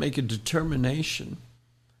have to make a determination.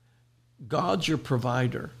 God's your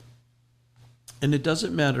provider. And it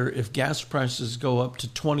doesn't matter if gas prices go up to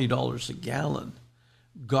 $20 a gallon.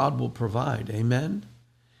 God will provide. Amen?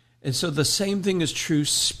 And so the same thing is true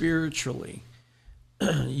spiritually.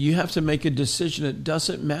 You have to make a decision. It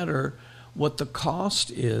doesn't matter what the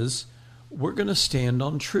cost is. We're going to stand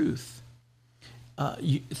on truth.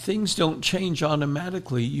 Things don't change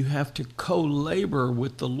automatically. You have to co-labor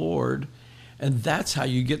with the Lord, and that's how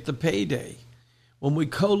you get the payday. When we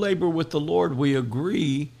co-labor with the Lord, we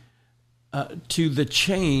agree to the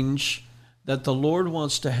change that the Lord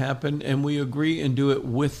wants to happen, and we agree and do it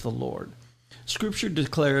with the Lord. Scripture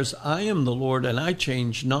declares, I am the Lord and I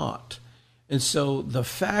change not. And so the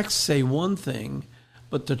facts say one thing,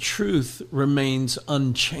 but the truth remains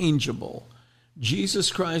unchangeable.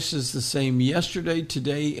 Jesus Christ is the same yesterday,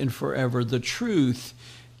 today, and forever. The truth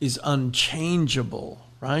is unchangeable,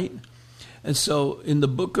 right? And so in the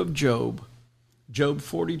book of Job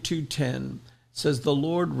 42:10 says the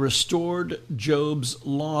Lord restored Job's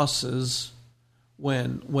losses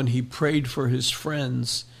when he prayed for his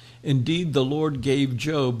friends. Indeed, the Lord gave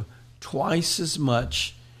Job twice as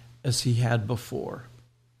much as he had before.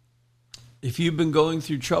 If you've been going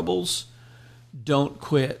through troubles, don't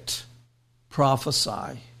quit.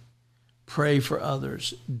 Prophesy. Pray for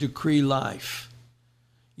others. Decree life.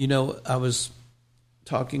 I was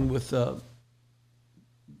talking with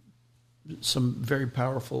some very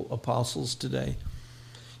powerful apostles today,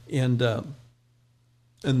 and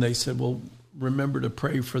they said, well, remember to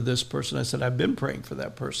pray for this person. I said, I've been praying for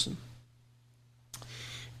that person.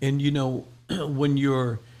 And when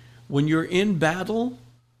you're in battle,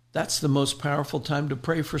 that's the most powerful time to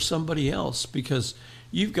pray for somebody else, because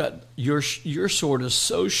you've got your sword is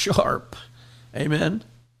so sharp. Amen.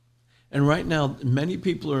 And right now, many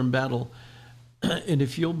people are in battle. And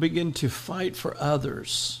if you'll begin to fight for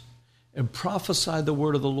others and prophesy the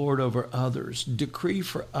word of the Lord over others, decree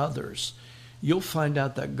for others, you'll find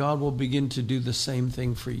out that God will begin to do the same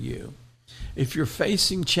thing for you. If you're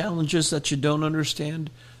facing challenges that you don't understand,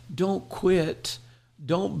 don't quit.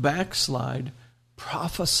 Don't backslide.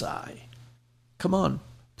 Prophesy. Come on,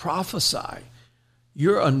 prophesy.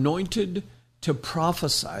 You're anointed to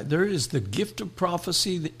prophesy. There is the gift of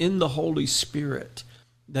prophecy in the Holy Spirit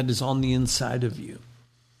that is on the inside of you.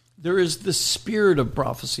 There is the spirit of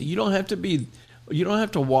prophecy. You don't have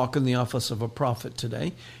to walk in the office of a prophet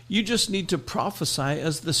today. You just need to prophesy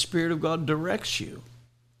as the Spirit of God directs you.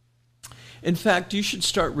 In fact, you should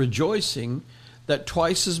start rejoicing that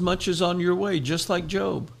twice as much is on your way, just like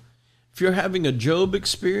Job. If you're having a Job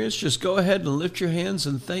experience, just go ahead and lift your hands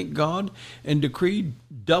and thank God and decree,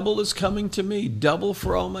 double is coming to me, double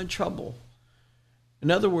for all my trouble.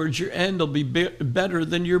 In other words, your end will be better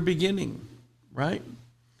than your beginning, right?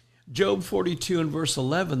 Job 42 and verse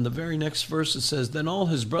 11, the very next verse, it says, Then all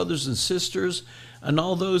his brothers and sisters and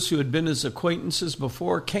all those who had been his acquaintances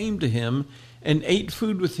before came to him and ate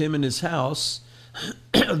food with him in his house.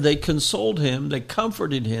 They consoled him, they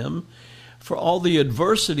comforted him for all the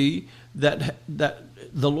adversity that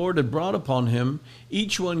the Lord had brought upon him.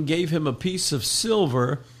 Each one gave him a piece of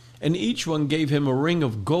silver, and each one gave him a ring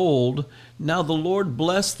of gold. Now the Lord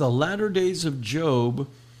blessed the latter days of Job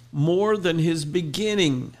more than his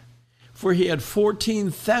beginning. For he had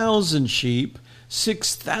 14,000 sheep,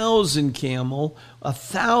 6,000 camel,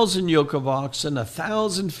 1,000 yoke of oxen,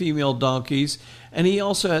 1,000 female donkeys, and he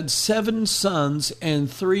also had 7 sons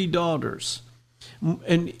and 3 daughters.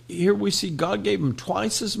 And here we see God gave him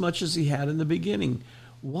twice as much as he had in the beginning.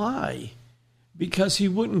 Why? Because he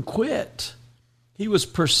wouldn't quit. He was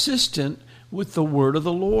persistent with the word of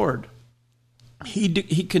the Lord. He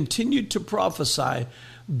continued to prophesy,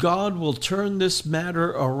 God will turn this matter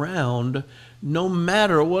around no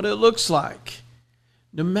matter what it looks like.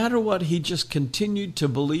 No matter what, he just continued to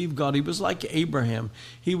believe God. He was like Abraham.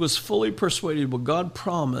 He was fully persuaded what God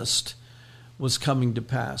promised was coming to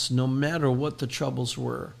pass, no matter what the troubles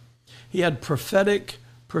were. He had prophetic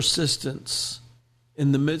persistence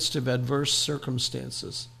in the midst of adverse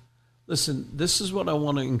circumstances. Listen, this is what I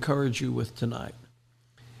want to encourage you with tonight.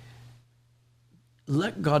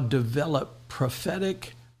 Let God develop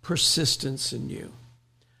prophetic persistence in you.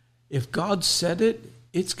 If God said it,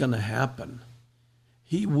 it's going to happen.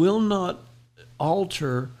 He will not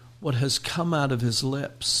alter what has come out of his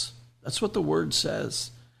lips. That's what the word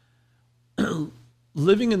says.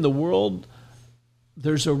 Living in the world,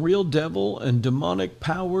 there's a real devil and demonic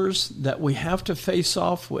powers that we have to face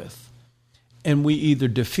off with. And we either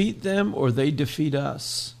defeat them or they defeat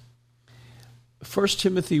us. 1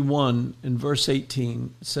 Timothy 1 in verse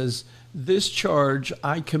 18 says, this charge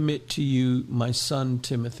I commit to you, my son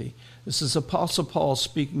Timothy. This is Apostle Paul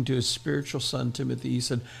speaking to his spiritual son Timothy. He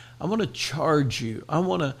said, I want to charge you. I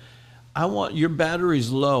want your battery's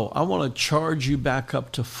low. I want to charge you back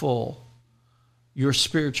up to full. Your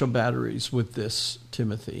spiritual batteries with this,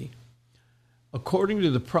 Timothy. According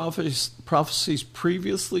to the prophecies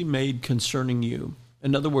previously made concerning you.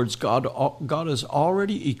 In other words, God has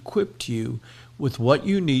already equipped you with what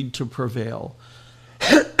you need to prevail,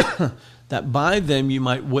 that by them you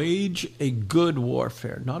might wage a good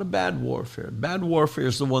warfare, not a bad warfare. Bad warfare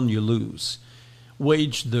is the one you lose.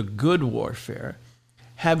 Wage the good warfare,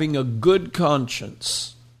 having a good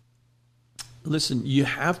conscience. Listen, you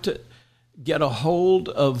have to get a hold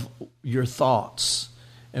of your thoughts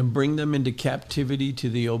and bring them into captivity to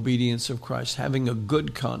the obedience of Christ, having a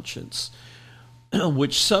good conscience,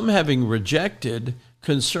 which some having rejected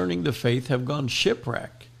concerning the faith have gone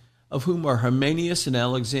shipwreck, of whom are Hymenaeus and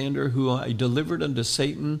Alexander, who I delivered unto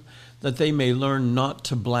Satan, that they may learn not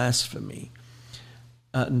to blaspheme.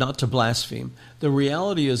 The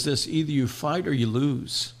reality is this: either you fight or you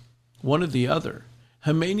lose, one or the other.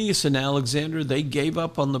 Hymenaeus and Alexander, they gave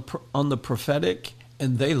up on the prophetic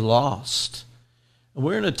and they lost.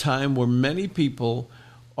 We're in a time where many people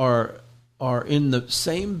are in the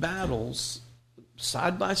same battles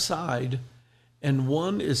side by side, and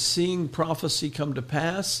one is seeing prophecy come to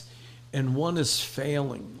pass and one is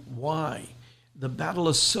failing. Why? The battle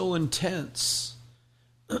is so intense.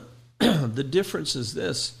 The difference is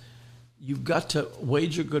this: you've got to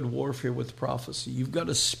wage a good warfare with prophecy. You've got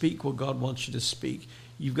to speak what God wants you to speak.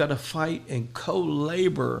 You've got to fight and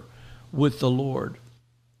co-labor with the Lord.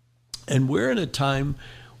 And we're in a time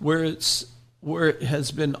where it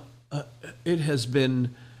has been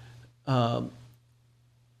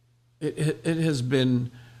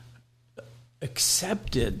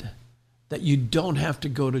accepted that you don't have to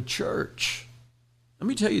go to church. Let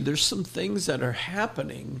me tell you, there's some things that are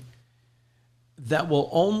happening that will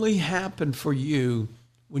only happen for you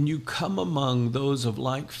when you come among those of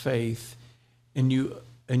like faith and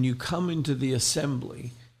you come into the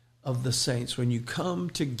assembly of the saints, when you come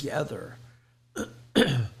together.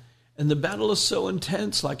 And the battle is so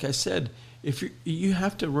intense, like I said, if you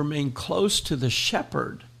have to remain close to the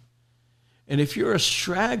shepherd. And if you're a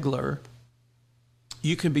straggler,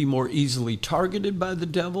 you can be more easily targeted by the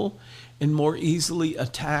devil and more easily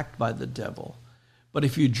attacked by the devil. But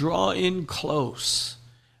if you draw in close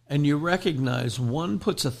and you recognize one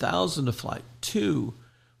puts 1,000 to flight, two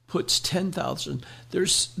puts 10,000,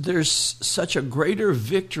 there's such a greater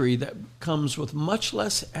victory that comes with much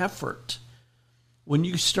less effort when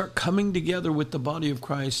you start coming together with the body of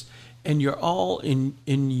Christ and you're all in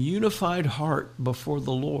unified heart before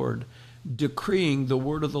the Lord, decreeing the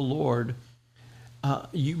word of the Lord.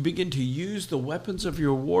 You begin to use the weapons of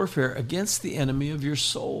your warfare against the enemy of your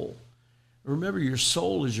soul. Remember, your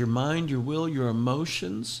soul is your mind, your will, your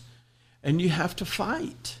emotions, and you have to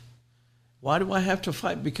fight. Why do I have to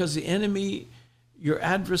fight? Because the enemy, your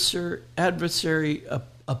adversary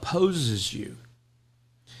opposes you.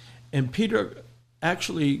 And Peter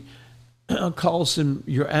actually calls him,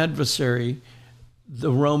 your adversary,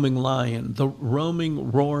 the roaming lion, the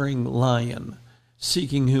roaring lion,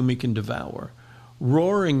 seeking whom he can devour.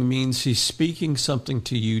 Roaring means he's speaking something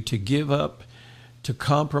to you to give up, to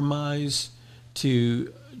compromise,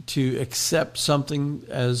 to accept something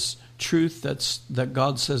as truth that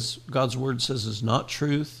God's word says is not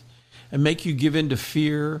truth, and make you give in to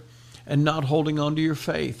fear and not holding on to your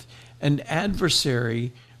faith. An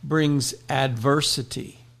adversary brings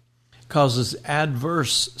adversity, causes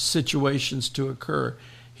adverse situations to occur.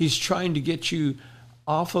 He's trying to get you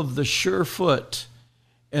off of the sure foot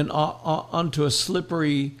and onto a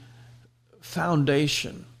slippery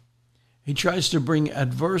foundation. He tries to bring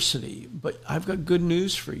adversity, but I've got good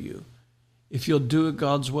news for you. If you'll do it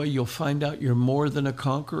God's way, you'll find out you're more than a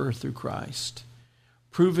conqueror through Christ,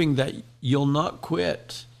 proving that you'll not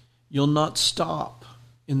quit, you'll not stop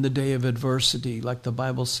in the day of adversity, like the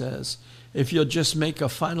Bible says. If you'll just make a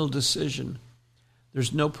final decision,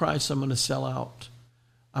 there's no price I'm going to sell out.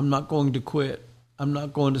 I'm not going to quit. I'm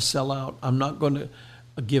not going to sell out. I'm not going to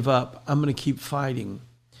give up. I'm going to keep fighting.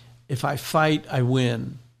 If I fight, I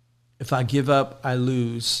win. If I give up, I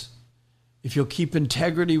lose. If you'll keep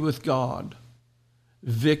integrity with God,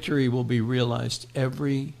 victory will be realized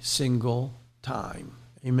every single time.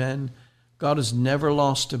 Amen. God has never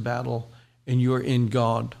lost a battle, and you're in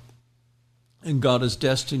God. And God has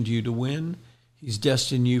destined you to win. He's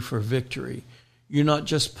destined you for victory. You're not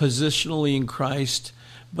just positionally in Christ,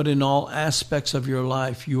 but in all aspects of your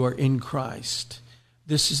life, you are in Christ.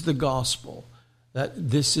 This is the gospel.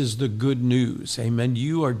 This is the good news. Amen.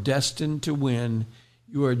 You are destined to win.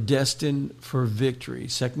 You are destined for victory.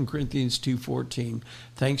 2 Corinthians 2:14.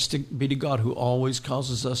 Thanks be to God who always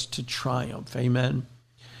causes us to triumph. Amen.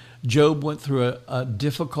 Job went through a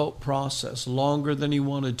difficult process, longer than he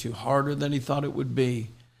wanted to, harder than he thought it would be.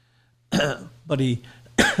 But he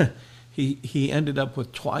ended up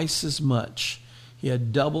with twice as much. He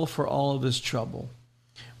had double for all of his trouble.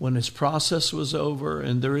 When his process was over,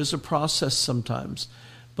 and there is a process sometimes,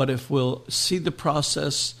 but if we'll see the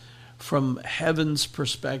process from heaven's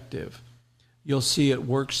perspective, you'll see it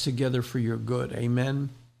works together for your good. Amen.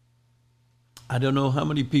 I don't know how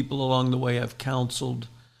many people along the way I've counseled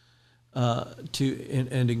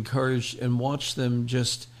and encouraged and watched them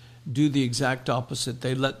just do the exact opposite.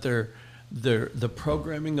 They let the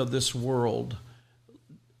programming of this world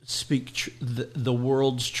speak the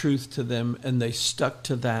world's truth to them, and they stuck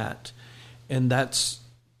to that. And that's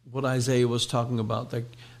what Isaiah was talking about.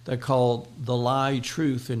 They call the lie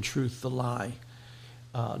truth and truth the lie.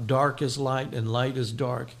 Dark is light and light is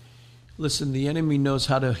dark. Listen, the enemy knows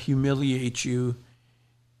how to humiliate you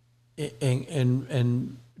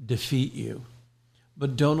and defeat you.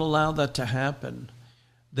 But don't allow that to happen.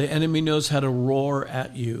 The enemy knows how to roar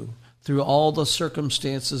at you through all the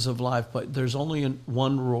circumstances of life, but there's only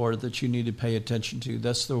one roar that you need to pay attention to.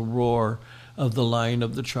 That's the roar of the Lion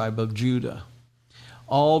of the tribe of Judah.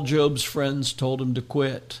 All Job's friends told him to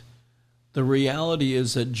quit. The reality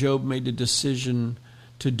is that Job made a decision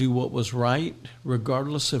to do what was right,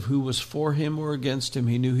 regardless of who was for him or against him.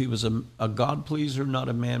 He knew he was a God pleaser, not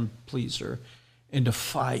a man pleaser, and to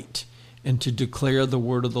fight and to declare the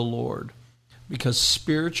word of the Lord. Because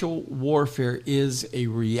spiritual warfare is a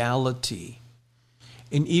reality.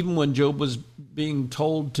 And even when Job was being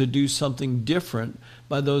told to do something different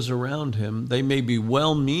by those around him, they may be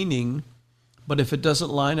well-meaning, but if it doesn't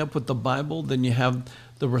line up with the Bible, then you have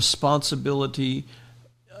the responsibility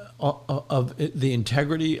of the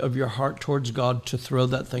integrity of your heart towards God to throw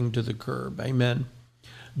that thing to the curb. Amen.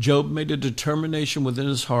 Job made a determination within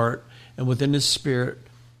his heart and within his spirit.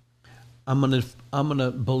 I'm going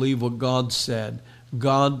to believe what God said.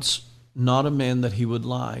 God's not a man that he would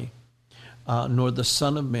lie, nor the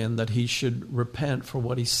son of man that he should repent for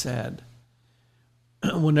what he said.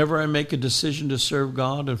 Whenever I make a decision to serve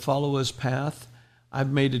God and follow his path,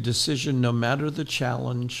 I've made a decision no matter the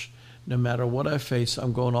challenge, no matter what I face,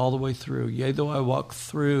 I'm going all the way through. Yea, though I walk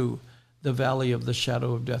through the valley of the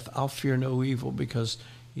shadow of death, I'll fear no evil because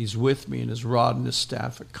he's with me, and his rod and his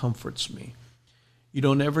staff, it comforts me. You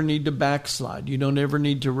don't ever need to backslide. You don't ever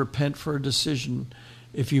need to repent for a decision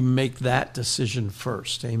if you make that decision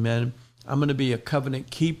first. Amen. I'm going to be a covenant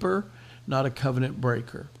keeper, not a covenant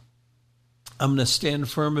breaker. I'm going to stand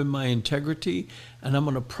firm in my integrity, and I'm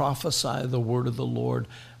going to prophesy the word of the Lord.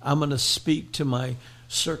 I'm going to speak to my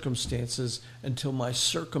circumstances until my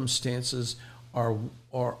circumstances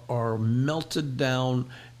are melted down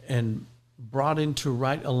and brought into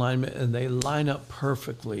right alignment, and they line up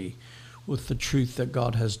perfectly with the truth that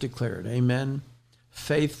God has declared. Amen.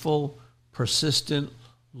 Faithful, persistent,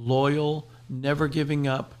 loyal, never giving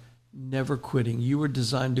up, never quitting. You were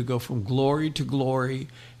designed to go from glory to glory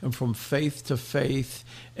and from faith to faith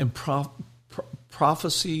and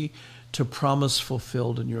prophecy to promise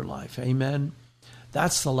fulfilled in your life. Amen.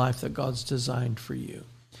 That's the life that God's designed for you.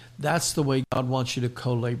 That's the way God wants you to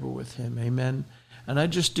co-labor with him. Amen. And I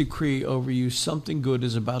just decree over you something good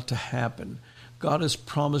is about to happen. God has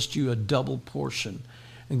promised you a double portion,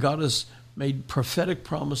 and God has made prophetic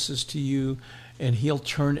promises to you, and he'll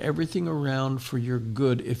turn everything around for your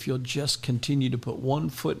good if you'll just continue to put one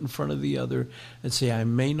foot in front of the other and say, I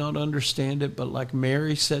may not understand it, but like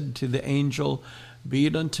Mary said to the angel, Be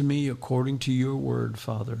it unto me according to your word,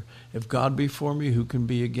 Father. If God be for me, who can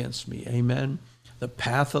be against me? Amen. The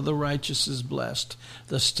path of the righteous is blessed.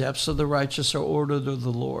 The steps of the righteous are ordered of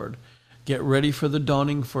the Lord. Get ready for the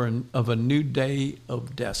dawning of a new day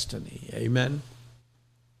of destiny. Amen.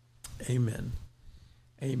 Amen.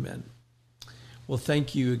 Amen. Well,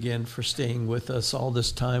 thank you again for staying with us all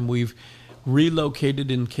this time. We've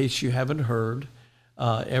relocated, in case you haven't heard.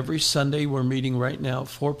 Every Sunday, we're meeting right now at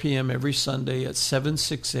 4 p.m. every Sunday at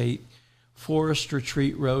 768 Forest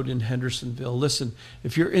Retreat Road in Hendersonville. Listen,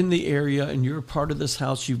 if you're in the area and you're a part of this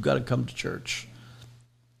house, you've got to come to church.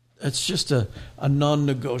 It's just a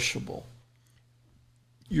non-negotiable.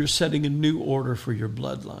 You're setting a new order for your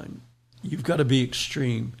bloodline. You've got to be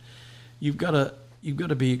extreme. You've got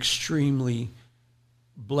to be extremely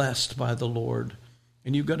blessed by the Lord,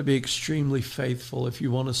 and you've got to be extremely faithful if you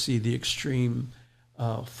want to see the extreme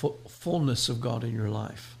fullness of God in your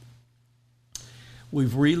life.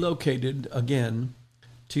 We've relocated again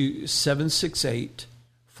to 768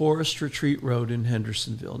 Forest Retreat Road in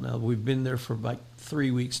Hendersonville. Now, we've been there for about 3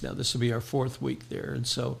 weeks now. This will be our 4th week there. And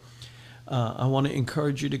so I want to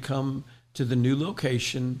encourage you to come to the new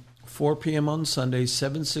location, 4 p.m. on Sunday,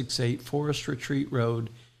 768 Forest Retreat Road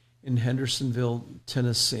in Hendersonville,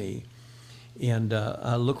 Tennessee. And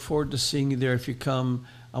I look forward to seeing you there. If you come,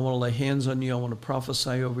 I want to lay hands on you. I want to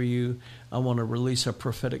prophesy over you. I want to release a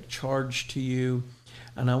prophetic charge to you.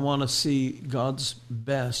 And I want to see God's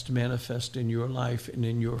best manifest in your life and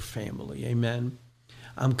in your family. Amen.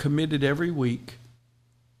 I'm committed every week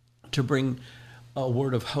to bring a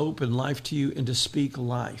word of hope and life to you, and to speak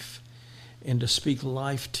life. And to speak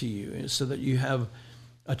life to you, so that you have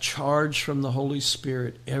a charge from the Holy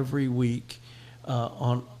Spirit every week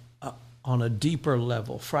on a deeper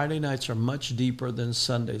level. Friday nights are much deeper than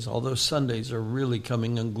Sundays, although Sundays are really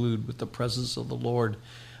coming unglued with the presence of the Lord.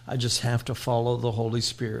 I just have to follow the Holy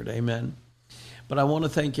Spirit. Amen. But I want to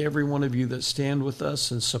thank every one of you that stand with us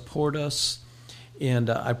and support us. And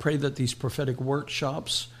I pray that these prophetic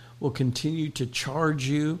workshops will continue to charge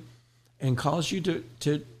you and cause you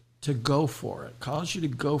to go for it, cause you to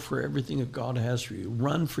go for everything that God has for you.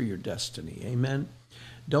 Run for your destiny. Amen.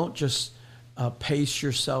 Don't just pace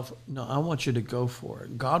yourself. No, I want you to go for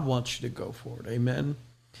it. God wants you to go for it. Amen.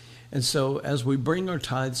 And so as we bring our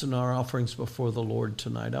tithes and our offerings before the Lord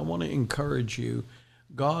tonight, I want to encourage you.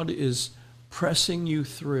 God is pressing you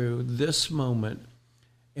through this moment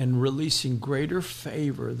and releasing greater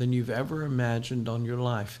favor than you've ever imagined on your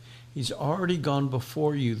life. He's already gone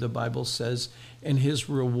before you, the Bible says, and his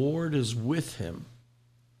reward is with him.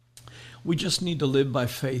 We just need to live by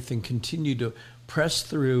faith and continue to press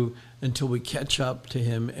through until we catch up to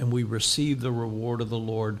him and we receive the reward of the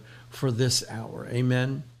Lord for this hour.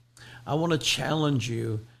 Amen. I want to challenge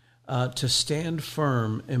you to stand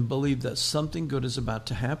firm and believe that something good is about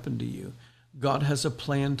to happen to you. God has a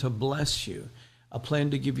plan to bless you, a plan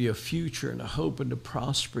to give you a future and a hope and to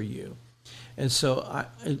prosper you. And so,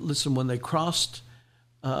 listen, when they crossed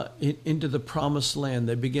into the promised land,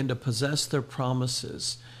 they began to possess their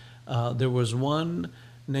promises. There was one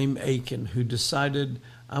named Achan who decided,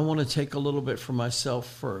 I want to take a little bit for myself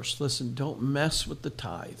first. Listen, don't mess with the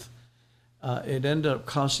tithe. It ended up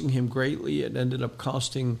costing him greatly. It ended up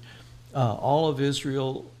costing all of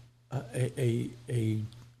Israel a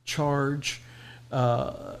charge.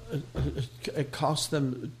 It cost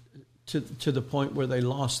them to the point where they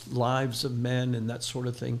lost lives of men and that sort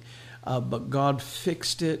of thing. But God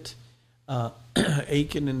fixed it.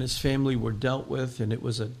 Achan and his family were dealt with, and it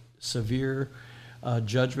was a severe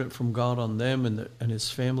judgment from God on them and his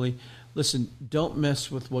family. Listen, don't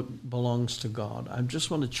mess with what belongs to God. I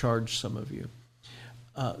just want to charge some of you.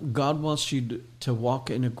 God wants you to walk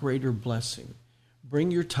in a greater blessing.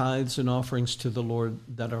 Bring your tithes and offerings to the Lord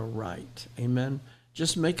that are right. Amen.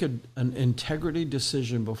 Just make an integrity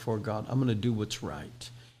decision before God. I'm going to do what's right.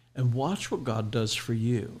 And watch what God does for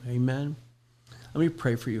you. Amen. Let me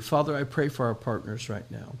pray for you. Father, I pray for our partners right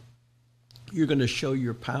now. You're going to show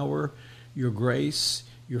your power, your grace,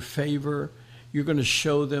 your favor. You're going to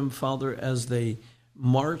show them, Father, as they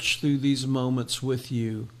march through these moments with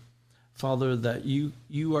you, Father, that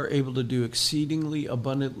you are able to do exceedingly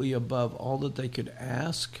abundantly above all that they could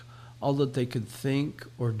ask, all that they could think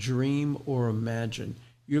or dream or imagine.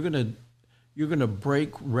 You're going to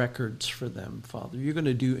break records for them, Father. You're going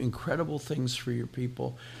to do incredible things for your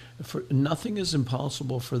people. Nothing is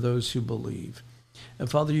impossible for those who believe. And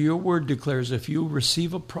Father, your word declares if you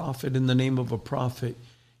receive a prophet in the name of a prophet,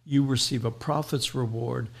 you receive a prophet's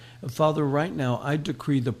reward. And Father, right now, I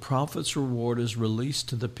decree the prophet's reward is released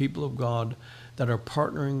to the people of God that are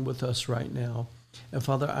partnering with us right now. And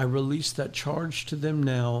Father, I release that charge to them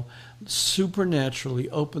now. Supernaturally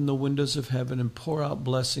open the windows of heaven and pour out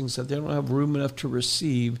blessings that they don't have room enough to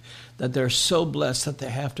receive, that they're so blessed that they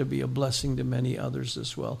have to be a blessing to many others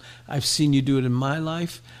as well. I've seen you do it in my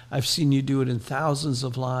life. I've seen you do it in thousands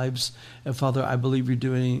of lives. And Father, I believe you're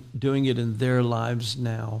doing it in their lives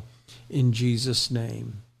now. In Jesus'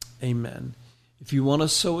 name, amen. If you want to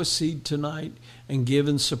sow a seed tonight and give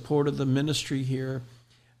in support of the ministry here,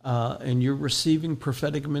 and you're receiving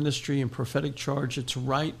prophetic ministry and prophetic charge, it's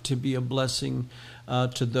right to be a blessing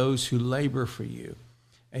to those who labor for you.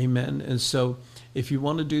 Amen. And so if you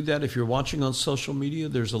want to do that, if you're watching on social media,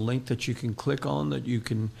 there's a link that you can click on that you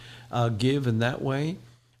can give in that way.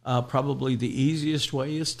 Probably the easiest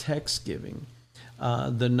way is text giving.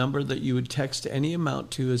 The number that you would text any amount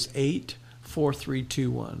to is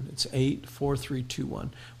 84321. It's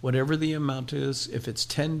 84321. Whatever the amount is, if it's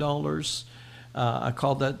 $10, I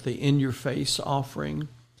call that the in-your-face offering.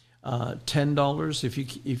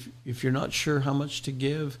 $10 if you're not sure how much to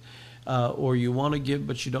give, or you want to give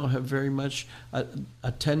but you don't have very much. A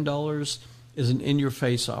 $10 is an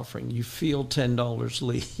in-your-face offering. You feel $10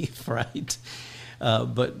 leave, right?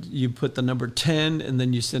 But you put the number 10 and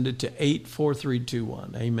then you send it to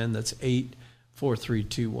 84321. Amen. That's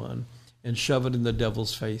 84321, and shove it in the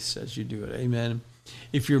devil's face as you do it. Amen.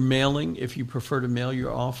 If you're mailing, if you prefer to mail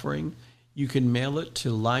your offering, you can mail it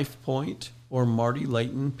to Life Point or Marty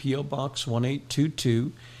Layton, P.O. Box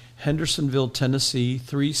 1822, Hendersonville, Tennessee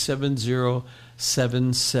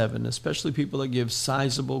 37077. Especially people that give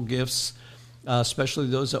sizable gifts, especially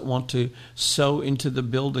those that want to sow into the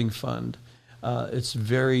building fund. It's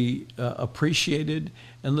very appreciated.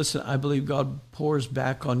 And listen, I believe God pours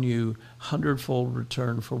back on you hundredfold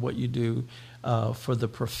return for what you do for the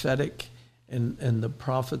prophetic and the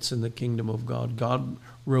prophets in the kingdom of God. God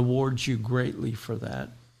rewards you greatly for that.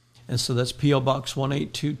 And so that's P.O. Box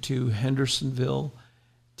 1822, Hendersonville,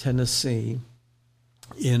 Tennessee.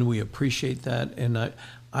 And we appreciate that. And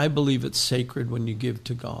I believe it's sacred when you give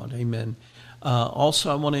to God. Amen.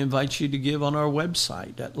 Also, I want to invite you to give on our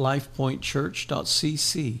website at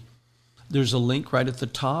lifepointchurch.cc. There's a link right at the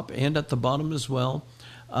top and at the bottom as well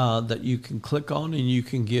that you can click on, and you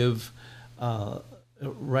can give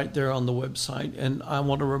right there on the website. And I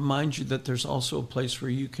want to remind you that there's also a place where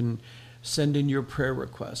you can send in your prayer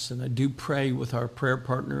requests. And I do pray with our prayer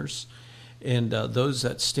partners and those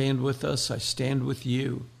that stand with us. I stand with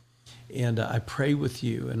you, and I pray with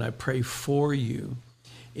you, and I pray for you.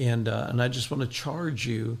 And I just want to charge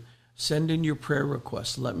you, send in your prayer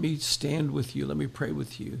requests. Let me stand with you. Let me pray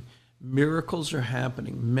with you. Miracles are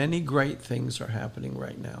happening. Many great things are happening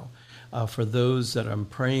right now for those that I'm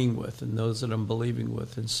praying with and those that I'm believing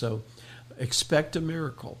with. And so expect a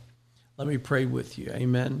miracle. Let me pray with you.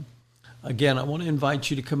 Amen. Again, I want to invite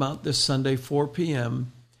you to come out this Sunday, 4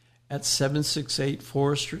 p.m. at 768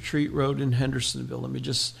 Forest Retreat Road in Hendersonville. Let me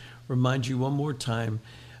just remind you one more time.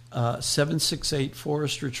 768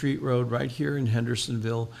 Forest Retreat Road right here in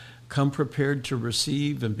Hendersonville. Come prepared to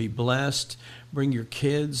receive and be blessed. Bring your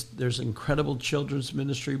kids. There's incredible children's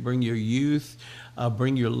ministry. Bring your youth.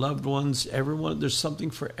 Bring your loved ones. Everyone. There's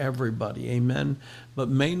something for everybody. Amen. But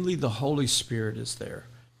mainly the Holy Spirit is there.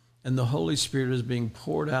 And the Holy Spirit is being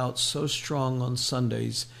poured out so strong on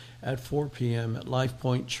Sundays at 4 p.m. at Life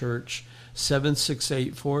Point Church,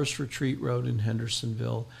 768 Forest Retreat Road in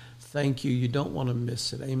Hendersonville. Thank you. You don't want to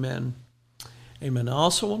miss it. Amen. Amen. I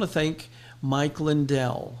also want to thank Mike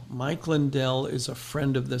Lindell. Mike Lindell is a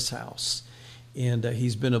friend of this house, and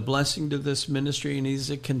he's been a blessing to this ministry, and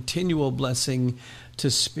he's a continual blessing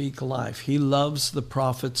to Speak Life. He loves the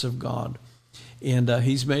prophets of God, and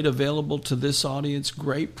he's made available to this audience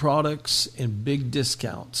great products and big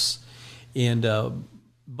discounts. And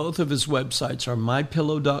both of his websites are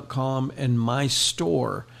mypillow.com and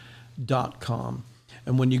mystore.com.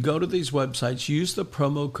 And when you go to these websites, use the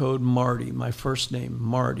promo code Marty, my first name,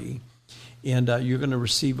 Marty, and you're going to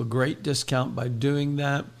receive a great discount by doing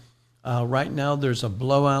that. Right now, there's a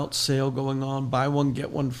blowout sale going on, buy one, get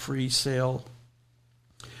one free sale.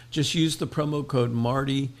 Just use the promo code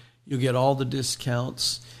Marty. You'll get all the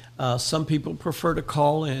discounts. Some people prefer to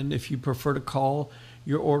call in. If you prefer to call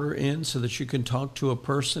your order in so that you can talk to a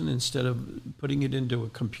person instead of putting it into a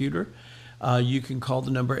computer, you can call the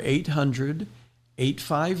number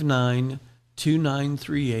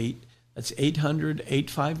 800-859-2938. That's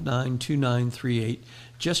 800-859-2938.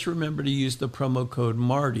 Just remember to use the promo code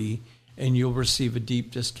Marty, and you'll receive a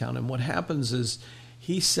deep discount. And what happens is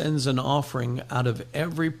he sends an offering out of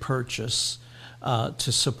every purchase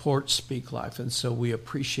to support Speak Life. And so we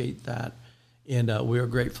appreciate that. And we are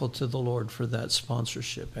grateful to the Lord for that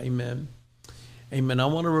sponsorship. Amen. Amen. I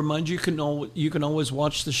want to remind you, you can always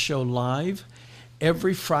watch the show live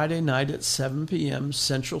every Friday night at 7 p.m.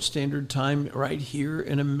 Central Standard Time right here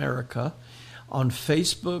in America on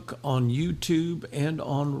Facebook, on YouTube, and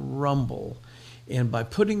on Rumble. And by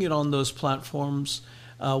putting it on those platforms,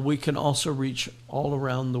 we can also reach all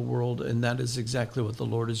around the world, and that is exactly what the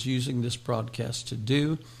Lord is using this broadcast to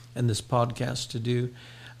do and this podcast to do.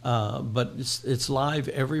 But it's live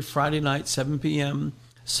every Friday night, 7 p.m.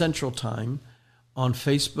 Central Time on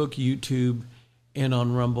Facebook, YouTube, and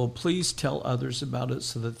on Rumble. Please tell others about it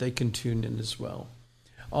so that they can tune in as well.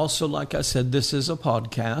 Also, like I said, this is a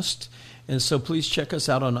podcast, and so please check us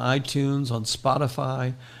out on iTunes, on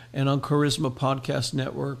Spotify, and on Charisma Podcast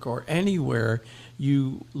Network, or anywhere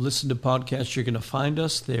you listen to podcasts. You're going to find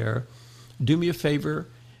us there. Do me a favor,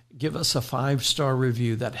 give us a 5-star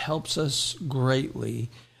review. That helps us greatly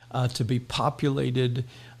to be populated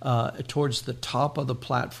towards the top of the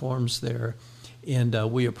platforms there, and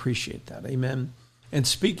we appreciate that. Amen. And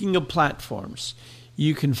speaking of platforms,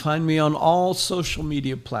 you can find me on all social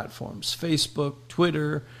media platforms: Facebook,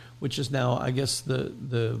 Twitter, which is now, I guess,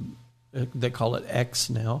 they call it X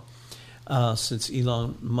now, since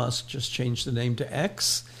Elon Musk just changed the name to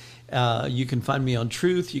X. You can find me on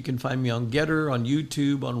Truth. You can find me on Getter, on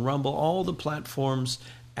YouTube, on Rumble, all the platforms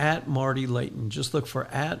at Marty Layton. Just look for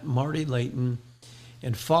at Marty Layton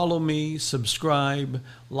and follow me, subscribe,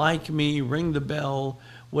 like me, ring the bell,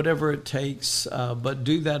 whatever it takes. But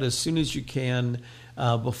do that as soon as you can.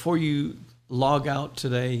 Before you log out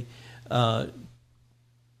today, find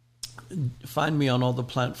me on all the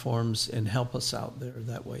platforms and help us out there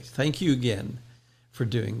that way. Thank you again for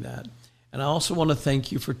doing that. And I also want to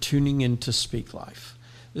thank you for tuning in to Speak Life.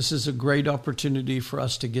 This is a great opportunity for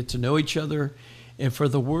us to get to know each other and for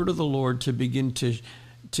the word of the Lord to begin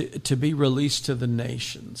to be released to the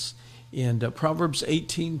nations. And Proverbs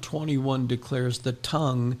 18:21 declares, "The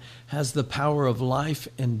tongue has the power of life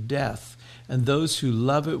and death, and those who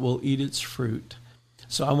love it will eat its fruit."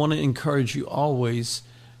 So I want to encourage you always,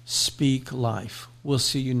 speak life. We'll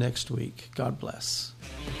see you next week. God bless.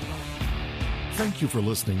 Thank you for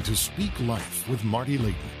listening to Speak Life with Marty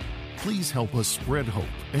Layton. Please help us spread hope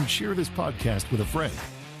and share this podcast with a friend.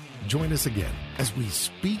 Join us again as we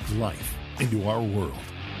speak life into our world.